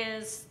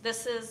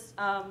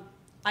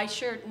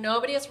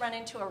 Nobody has run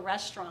into a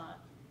restaurant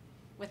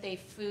with a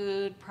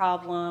food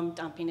problem,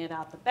 dumping it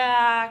out the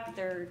back,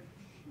 their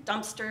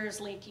dumpsters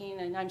leaking,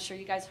 and I'm sure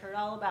you guys heard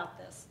all about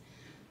this.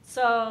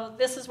 So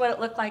this is what it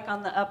looked like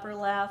on the upper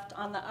left.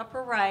 On the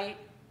upper right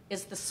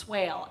is the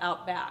swale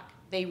out back.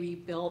 They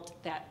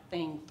rebuilt that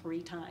thing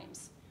 3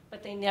 times,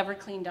 but they never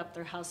cleaned up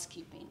their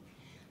housekeeping.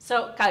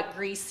 So it got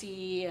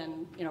greasy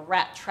and, you know,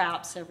 rat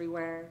traps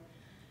everywhere.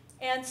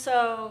 And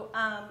so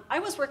I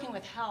was working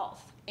with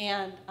health,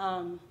 and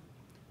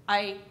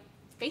I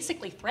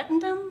basically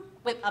threatened them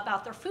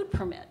about their food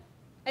permit.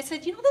 I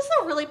said, you know, this is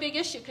a really big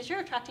issue because you're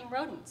attracting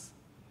rodents.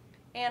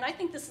 And I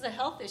think this is a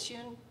health issue,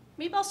 and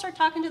maybe I'll start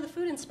talking to the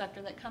food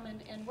inspector that come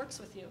in and works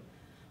with you.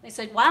 They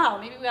said, wow,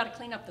 maybe we ought to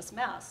clean up this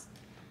mess.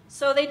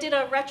 So they did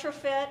a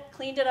retrofit,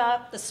 cleaned it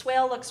up. The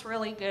swale looks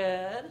really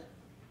good.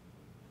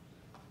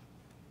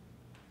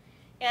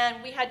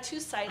 And we had 2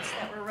 sites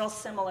that were real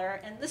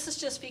similar, and this is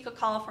just fecal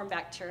coliform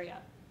bacteria.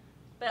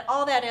 But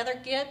all that other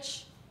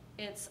gitch,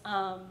 it's,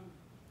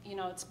 you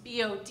know, it's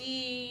BOD,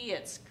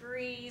 it's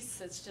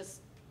grease, it's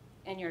just,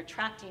 and you're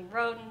attracting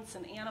rodents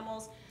and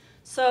animals.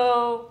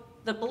 So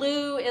the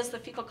blue is the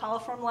fecal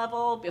coliform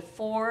level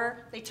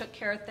before they took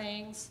care of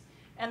things,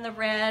 and the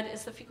red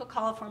is the fecal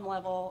coliform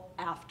level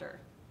after.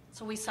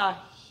 So we saw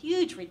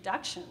huge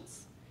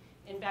reductions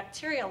in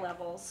bacteria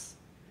levels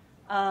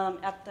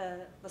at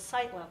the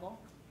site level.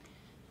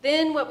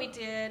 Then what we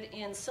did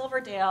in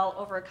Silverdale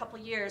over a couple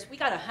years, we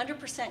got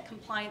 100%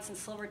 compliance in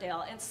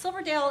Silverdale. And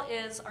Silverdale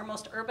is our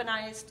most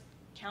urbanized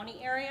county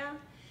area,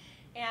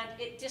 and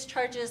it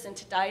discharges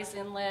into Dyes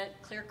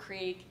Inlet, Clear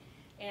Creek,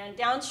 and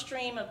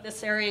downstream of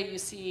this area you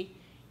see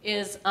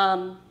is,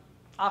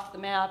 off the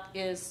map,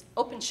 is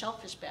open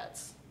shellfish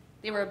beds.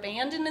 They were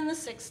abandoned in the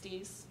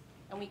 60s,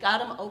 and we got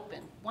them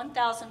open,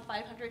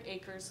 1,500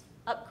 acres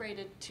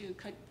upgraded to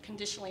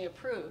conditionally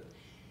approved.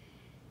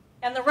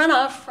 And the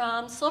runoff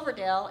from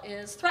Silverdale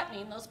is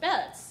threatening those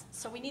beds.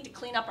 So we need to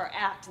clean up our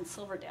act in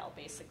Silverdale,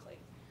 basically.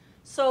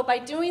 So by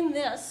doing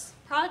this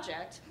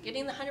project,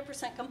 getting the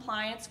 100%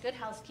 compliance, good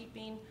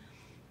housekeeping,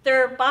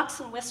 they're box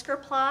and whisker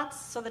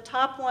plots. So the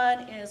top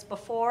one is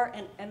before,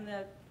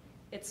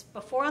 it's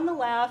before on the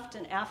left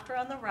and after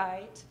on the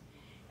right.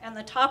 And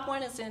the top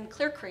one is in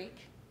Clear Creek.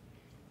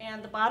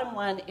 And the bottom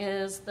one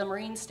is the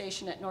marine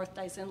station at North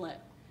Dyes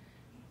Inlet.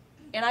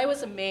 And I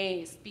was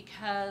amazed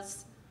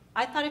because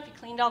I thought if you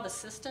cleaned all the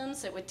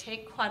systems, it would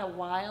take quite a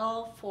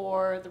while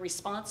for the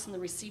response in the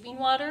receiving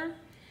water.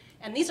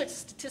 And these are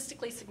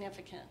statistically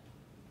significant.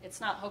 It's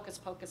not hocus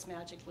pocus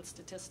magic with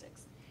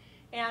statistics.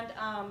 And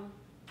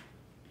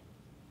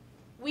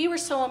we were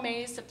so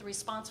amazed that the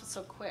response was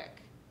so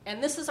quick.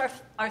 And this is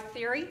our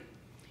theory,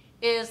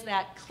 is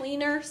that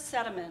cleaner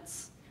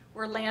sediments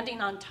were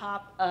landing on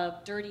top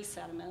of dirty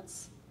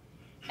sediments,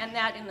 and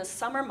that in the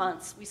summer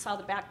months, we saw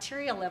the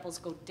bacteria levels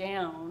go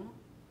down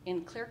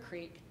in Clear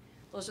Creek.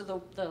 Those are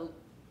the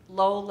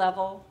low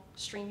level,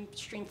 stream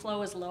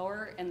flow is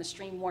lower and the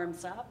stream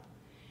warms up.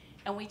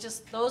 And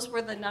those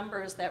were the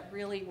numbers that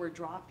really were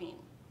dropping,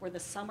 were the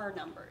summer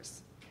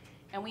numbers.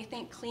 And we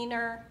think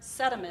cleaner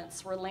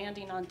sediments were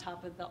landing on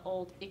top of the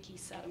old icky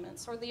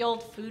sediments or the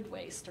old food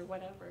waste or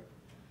whatever.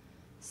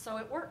 So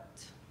it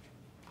worked.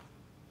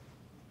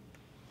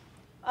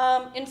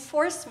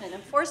 Enforcement.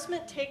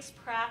 Enforcement takes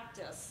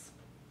practice.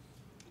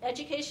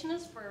 Education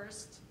is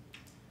first.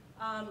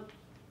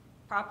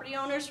 Property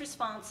owners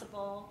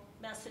responsible,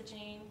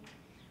 messaging.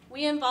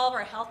 We involve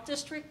our health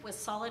district with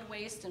solid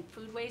waste and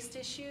food waste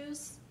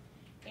issues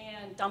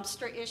and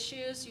dumpster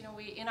issues. You know,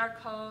 in our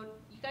code,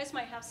 you guys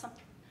might have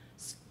something.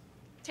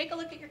 Take a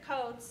look at your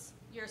codes,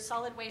 your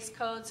solid waste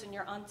codes and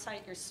your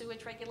on-site, your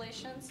sewage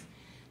regulations.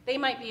 They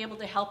might be able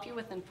to help you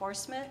with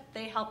enforcement.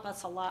 They help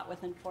us a lot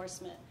with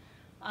enforcement.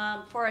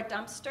 For a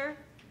dumpster,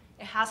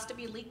 it has to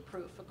be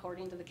leak-proof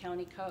according to the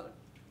county code.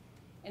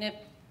 And if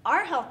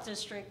our health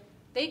district,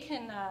 they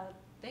can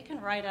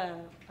write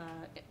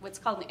what's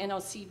called an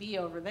NOCV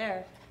over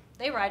there.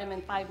 They write them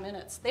in 5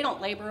 minutes. They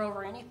don't labor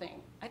over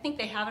anything. I think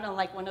they have it on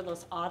like one of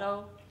those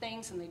auto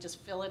things, and they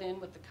just fill it in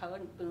with the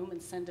code and boom,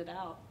 and send it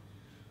out.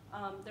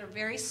 They're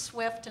very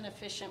swift and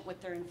efficient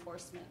with their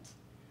enforcement.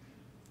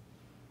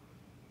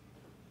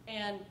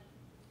 And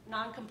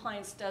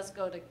non-compliance does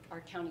go to our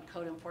county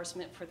code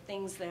enforcement for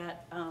things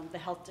that the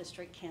health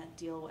district can't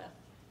deal with.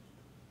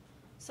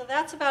 So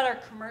that's about our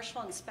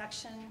commercial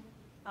inspection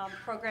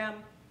program.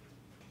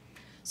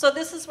 So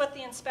this is what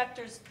the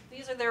inspectors,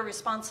 these are their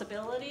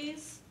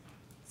responsibilities.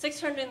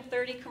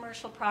 630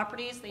 commercial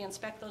properties, they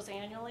inspect those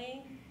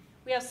annually.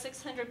 We have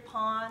 600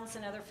 ponds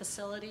and other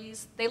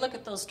facilities. They look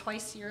at those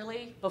twice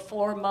yearly,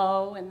 before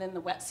mow and then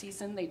the wet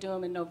season. They do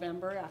them in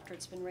November after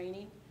it's been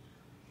raining.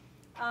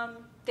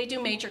 They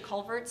do major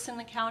culverts in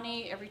the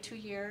county every 2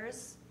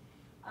 years.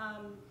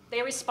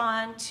 They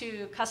respond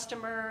to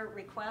customer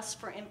requests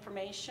for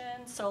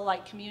information, so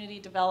like community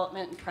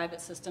development and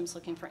private systems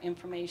looking for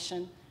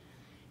information.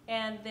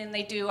 And then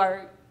they do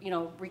our,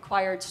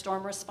 required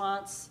storm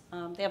response.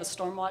 They have a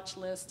storm watch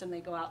list, and they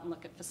go out and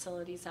look at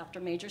facilities after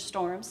major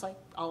storms, like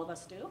all of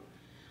us do.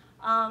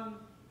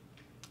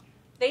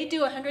 They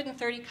do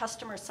 130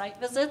 customer site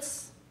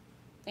visits,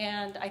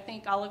 and I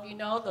think all of you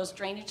know those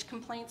drainage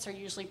complaints are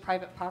usually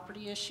private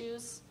property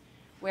issues,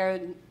 where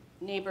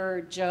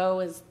neighbor Joe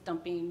is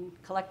dumping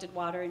collected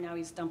water, and now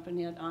he's dumping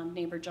it on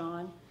neighbor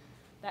John.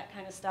 that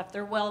kind of stuff.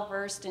 They're well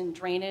versed in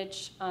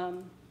drainage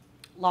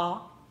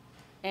law,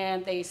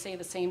 and they say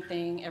the same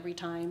thing every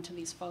time to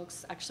these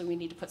folks. Actually, we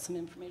need to put some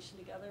information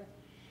together.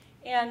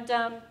 And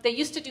they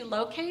used to do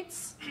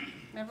locates.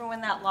 Remember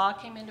when that law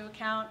came into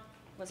account?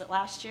 Was it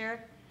last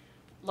year?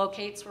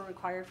 Locates were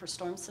required for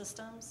storm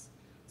systems.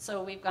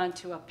 So we've gone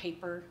to a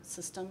paper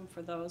system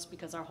for those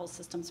because our whole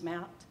system's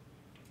mapped.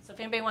 So if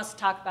anybody wants to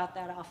talk about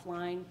that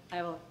offline,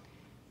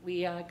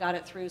 we got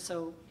it through.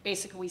 So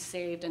basically we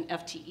saved an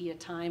FTE a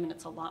time, and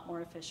it's a lot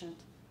more efficient.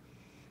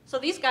 So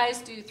these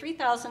guys do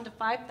 3,000 to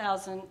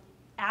 5,000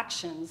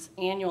 actions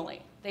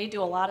annually. They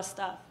do a lot of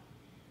stuff.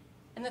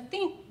 And the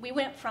thing, we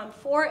went from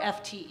 4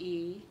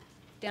 FTE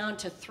down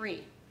to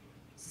 3.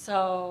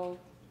 So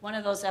one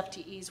of those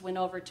FTEs went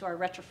over to our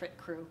retrofit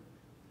crew.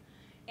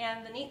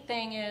 And the neat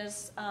thing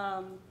is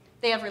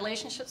they have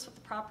relationships with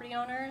the property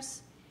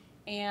owners,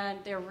 and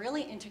they're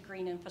really into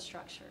green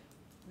infrastructure.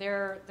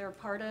 They're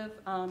part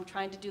of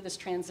trying to do this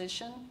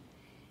transition,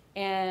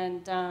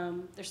 and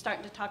they're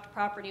starting to talk to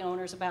property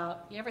owners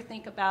about, you ever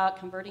think about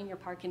converting your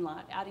parking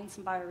lot, adding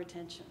some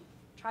bioretention?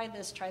 Try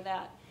this, try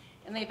that.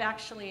 And they've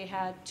actually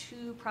had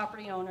 2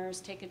 property owners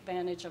take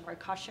advantage of our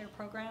cost share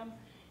program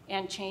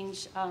and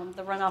change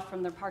the runoff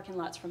from their parking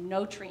lots from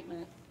no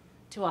treatment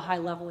to a high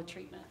level of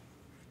treatment.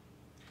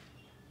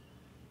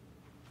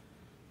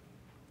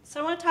 So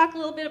I want to talk a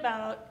little bit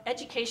about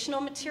educational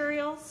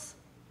materials.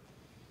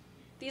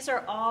 These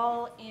are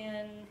all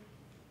in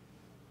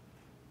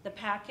the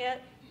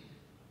packet.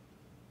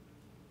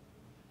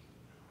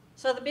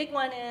 So the big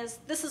one is,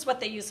 this is what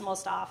they use the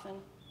most often.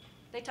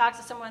 They talk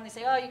to someone, they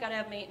say, oh, you got to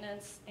have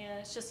maintenance, and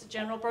it's just a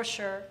general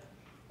brochure.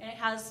 And it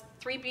has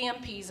 3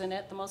 BMPs in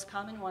it, the most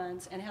common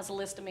ones, and it has a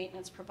list of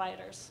maintenance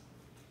providers.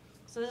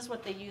 So this is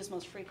what they use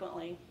most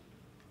frequently.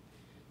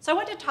 So I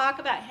want to talk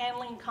about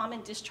handling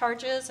common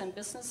discharges in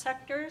business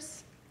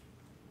sectors.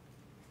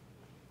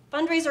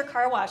 Fundraiser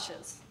car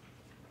washes.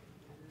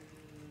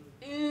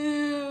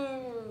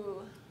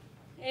 Ooh.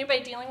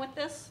 Anybody dealing with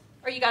this?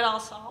 Or you got it all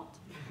solved?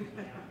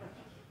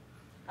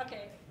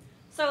 Okay.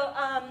 So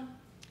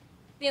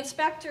the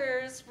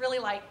inspectors really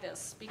like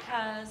this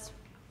because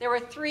there were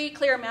 3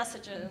 clear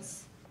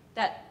messages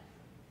that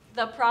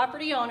the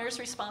property owner is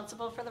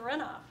responsible for the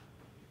runoff.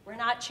 We're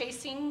not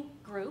chasing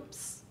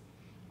groups.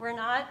 We're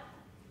not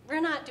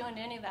doing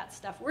any of that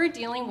stuff. We're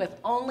dealing with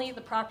only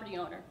the property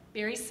owner.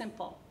 Very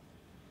simple.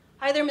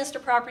 Hi there,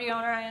 Mr. Property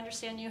Owner. I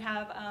understand you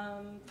have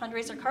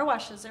fundraiser car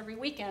washes every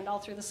weekend all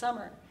through the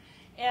summer.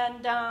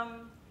 And,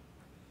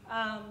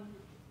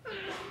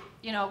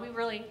 you know, we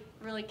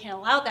really can't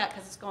allow that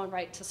because it's going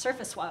right to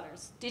surface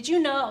waters. Did you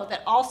know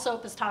that all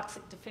soap is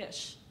toxic to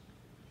fish?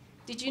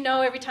 Did you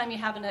know every time you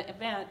have an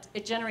event,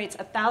 it generates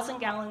 1,000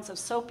 gallons of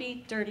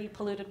soapy, dirty,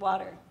 polluted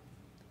water?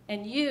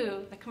 And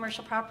you, the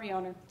commercial property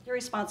owner, you're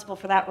responsible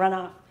for that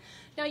runoff.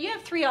 Now, you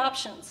have 3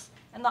 options,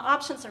 and the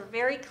options are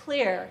very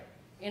clear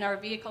in our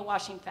vehicle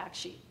washing fact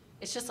sheet.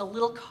 It's just a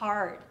little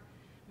card.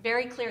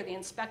 Very clear. The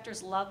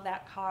inspectors love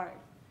that card.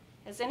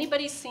 Has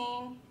anybody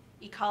seen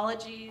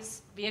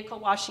Ecology's vehicle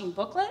washing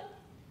booklet?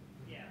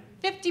 Yeah.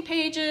 50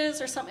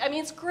 pages or something. I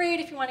mean, it's great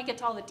if you want to get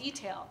to all the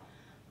detail.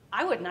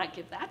 I would not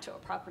give that to a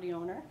property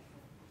owner.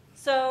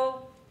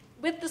 So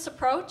with this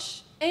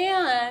approach,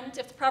 and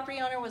if the property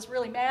owner was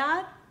really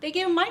mad, they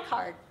gave him my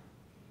card.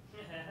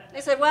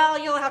 They said, well,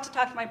 you'll have to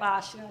talk to my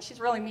boss. You know, she's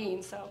really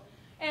mean. So,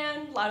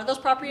 and a lot of those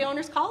property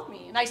owners called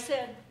me, and I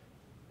said,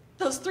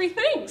 those 3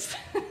 things.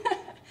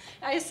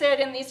 I said,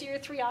 and these are your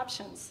 3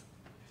 options.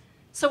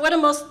 So what do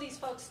most of these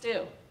folks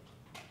do?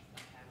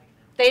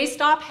 They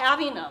stop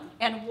having them.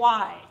 And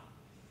why?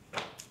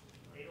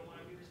 They don't want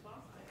to be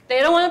responsible. They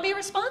don't want to be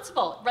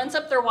responsible. It runs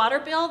up their water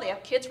bill. They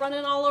have kids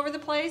running all over the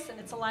place, and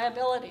it's a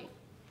liability.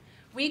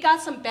 We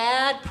got some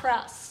bad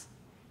press,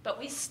 but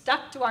we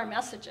stuck to our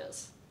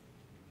messages,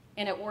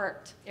 and it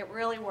worked. It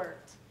really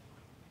worked.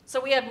 So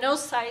we have no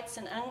sites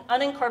in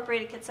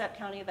unincorporated Kitsap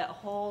County that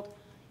hold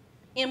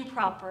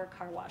improper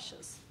car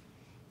washes.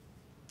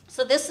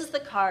 So this is the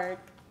card,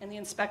 and the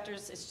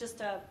inspectors, it's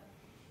just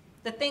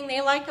the thing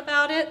they like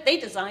about it, they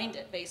designed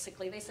it,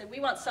 basically. They said, we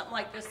want something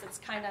like this that's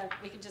kind of,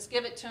 we can just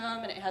give it to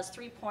them, and it has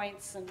 3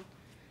 points, and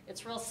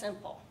it's real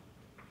simple.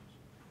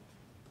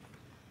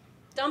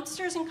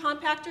 Dumpsters and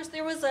compactors,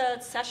 there was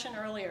a session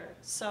earlier,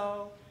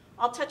 so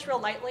I'll touch real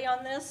lightly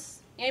on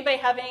this. Anybody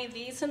have any of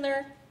these in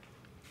their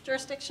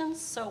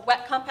jurisdictions? So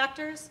wet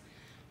compactors,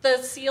 the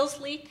seals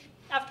leak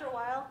after a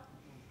while.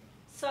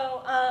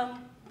 So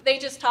they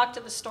just talk to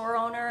the store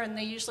owner, and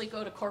they usually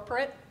go to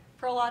corporate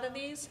for a lot of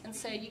these and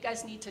say, you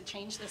guys need to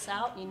change this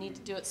out, and you need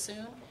to do it soon.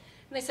 And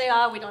they say,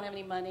 oh, we don't have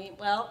any money.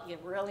 Well, you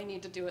really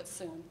need to do it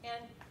soon.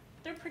 And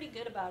they're pretty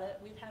good about it.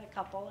 We've had a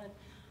couple, and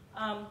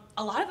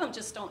a lot of them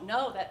just don't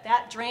know that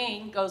that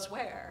drain goes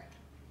where?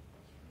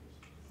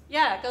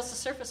 Yeah, it goes to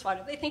surface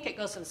water. They think it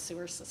goes to the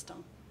sewer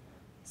system.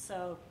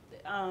 So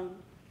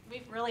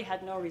we've really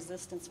had no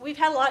resistance. We've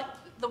had a lot,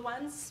 the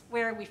ones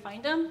where we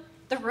find them,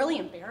 they're really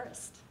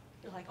embarrassed.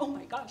 They're like, oh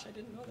my gosh, I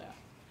didn't know that.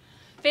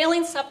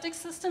 Failing septic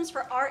systems,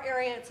 for our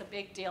area, it's a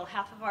big deal.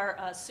 Half of our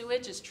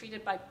sewage is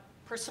treated by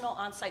personal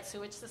on-site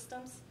sewage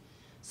systems.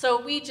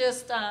 So we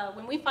just,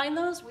 when we find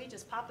those, we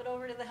just pop it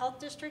over to the health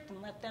district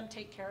and let them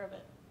take care of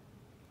it.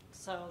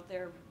 So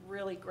they're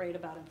really great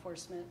about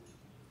enforcement.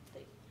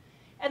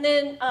 And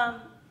then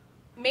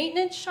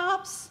maintenance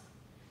shops,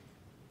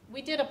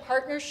 we did a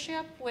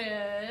partnership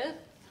with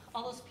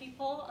all those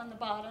people on the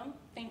bottom.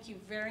 Thank you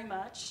very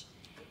much.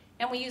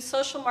 And we used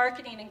social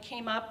marketing and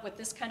came up with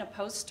this kind of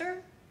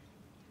poster.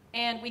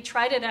 And we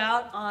tried it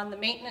out on the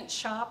maintenance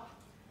shop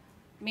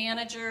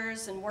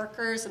managers and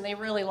workers, and they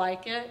really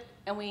like it.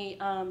 And we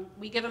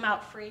give them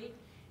out free.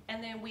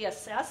 And then we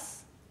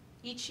assess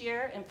each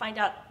year and find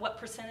out what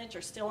percentage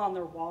are still on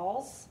their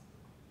walls.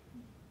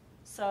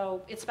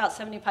 So it's about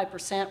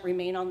 75%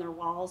 remain on their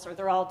walls, or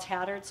they're all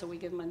tattered, so we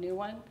give them a new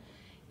one.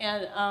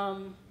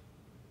 And,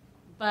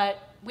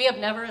 but we have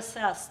never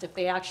assessed if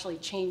they actually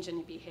change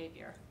any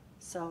behavior.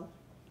 So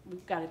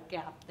we've got a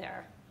gap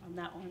there on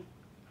that one.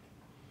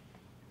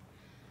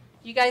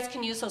 You guys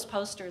can use those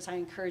posters. I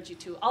encourage you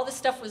to. All this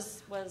stuff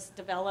was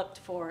developed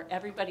for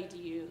everybody to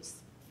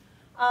use.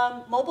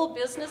 Mobile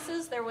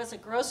businesses, there was a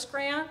gross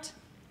grant,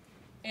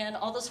 and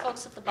all those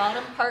folks at the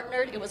bottom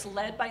partnered. It was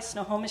led by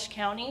Snohomish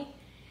County.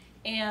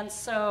 And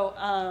so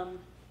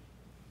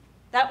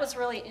that was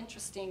really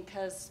interesting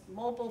because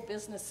mobile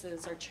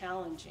businesses are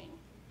challenging.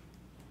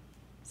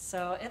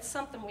 So it's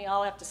something we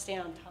all have to stay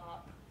on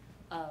top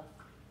of.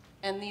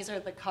 And these are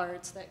the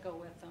cards that go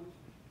with them.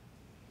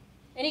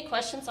 Any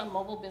questions on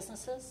mobile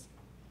businesses?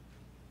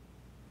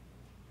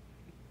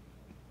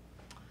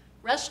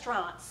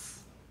 Restaurants.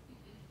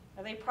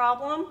 Are they a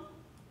problem?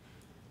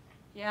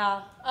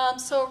 Yeah.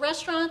 So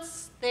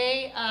restaurants,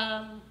 they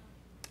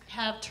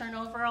have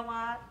turnover a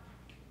lot,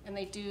 and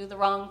they do the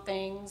wrong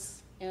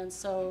things. And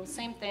so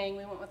same thing,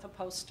 we went with a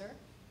poster.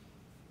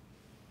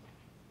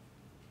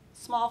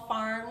 Small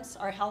farms,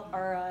 our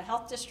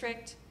health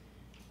district,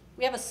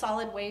 we have a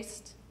solid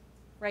waste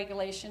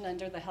regulation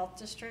under the health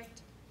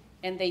district,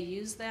 and they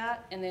use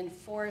that and then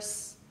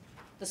force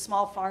the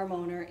small farm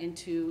owner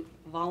into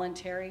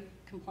voluntary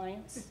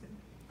compliance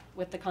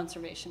with the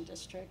conservation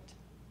district.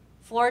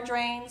 Floor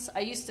drains,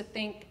 I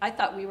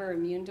thought we were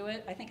immune to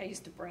it. I think I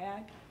used to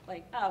brag,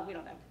 like, oh, we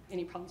don't have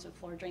any problems with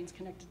floor drains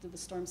connected to the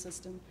storm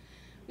system.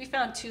 We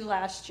found 2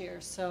 last year,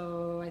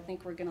 so I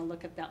think we're gonna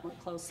look at that more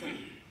closely.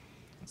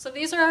 So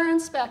these are our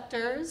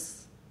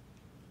inspectors.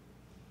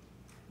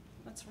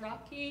 That's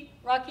Rocky,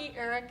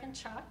 Eric, and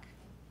Chuck.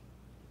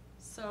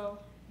 So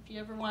if you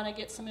ever wanna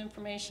get some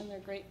information, they're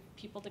great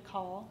people to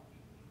call.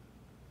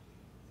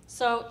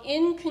 So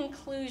in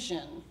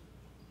conclusion,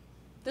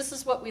 this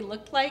is what we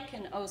looked like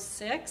in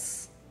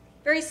 '06.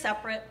 Very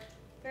separate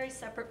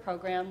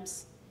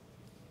programs.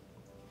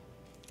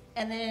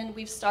 And then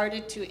we've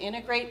started to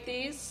integrate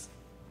these.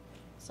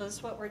 So this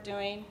is what we're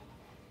doing.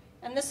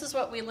 And this is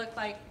what we look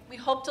like. We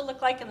hope to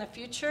look like in the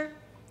future.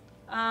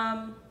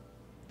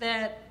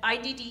 That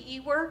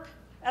IDDE work,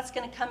 that's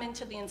going to come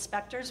into the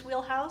inspector's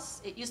wheelhouse.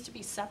 It used to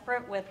be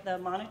separate with the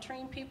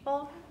monitoring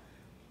people.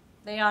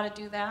 They ought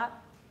to do that.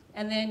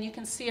 And then you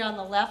can see on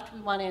the left,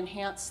 we want to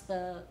enhance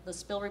the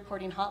spill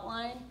reporting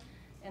hotline.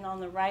 And on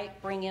the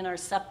right, bring in our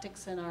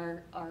septics and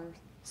our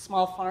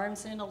small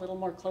farms in a little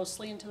more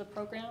closely into the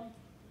program.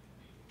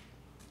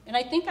 And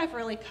I think I've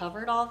really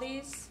covered all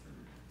these.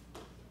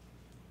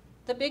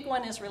 The big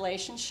one is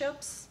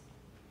relationships.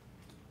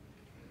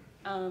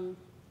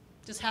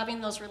 Just having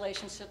those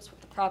relationships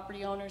with the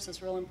property owners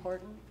is real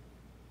important.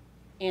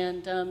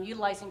 And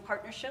utilizing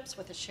partnerships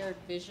with a shared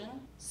vision.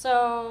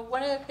 So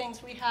one of the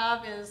things we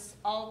have is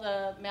all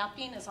the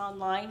mapping is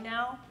online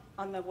now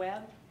on the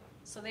web.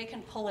 So they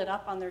can pull it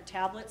up on their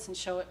tablets and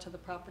show it to the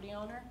property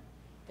owner.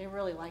 They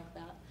really like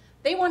that.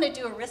 They want to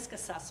do a risk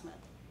assessment.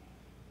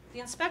 The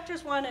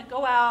inspectors want to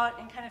go out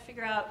and kind of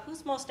figure out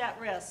who's most at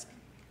risk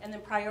and then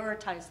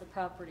prioritize the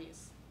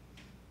properties.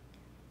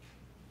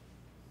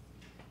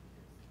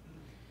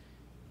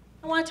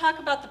 I want to talk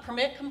about the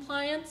permit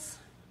compliance.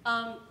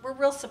 We're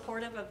real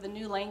supportive of the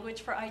new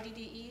language for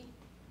IDDE.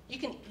 You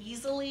can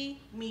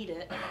easily meet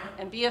it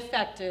and be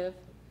effective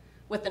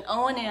with an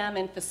O&M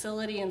and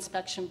facility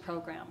inspection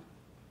program.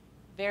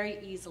 Very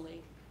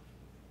easily.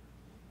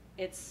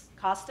 It's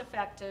cost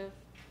effective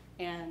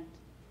and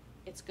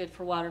it's good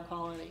for water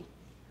quality.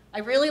 I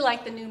really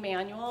like the new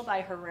manual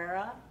by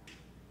Herrera.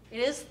 It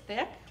is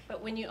thick,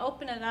 but when you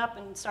open it up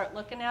and start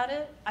looking at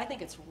it, I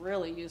think it's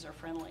really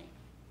user-friendly.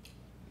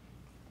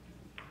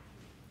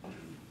 And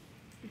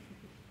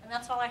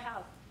that's all I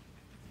have.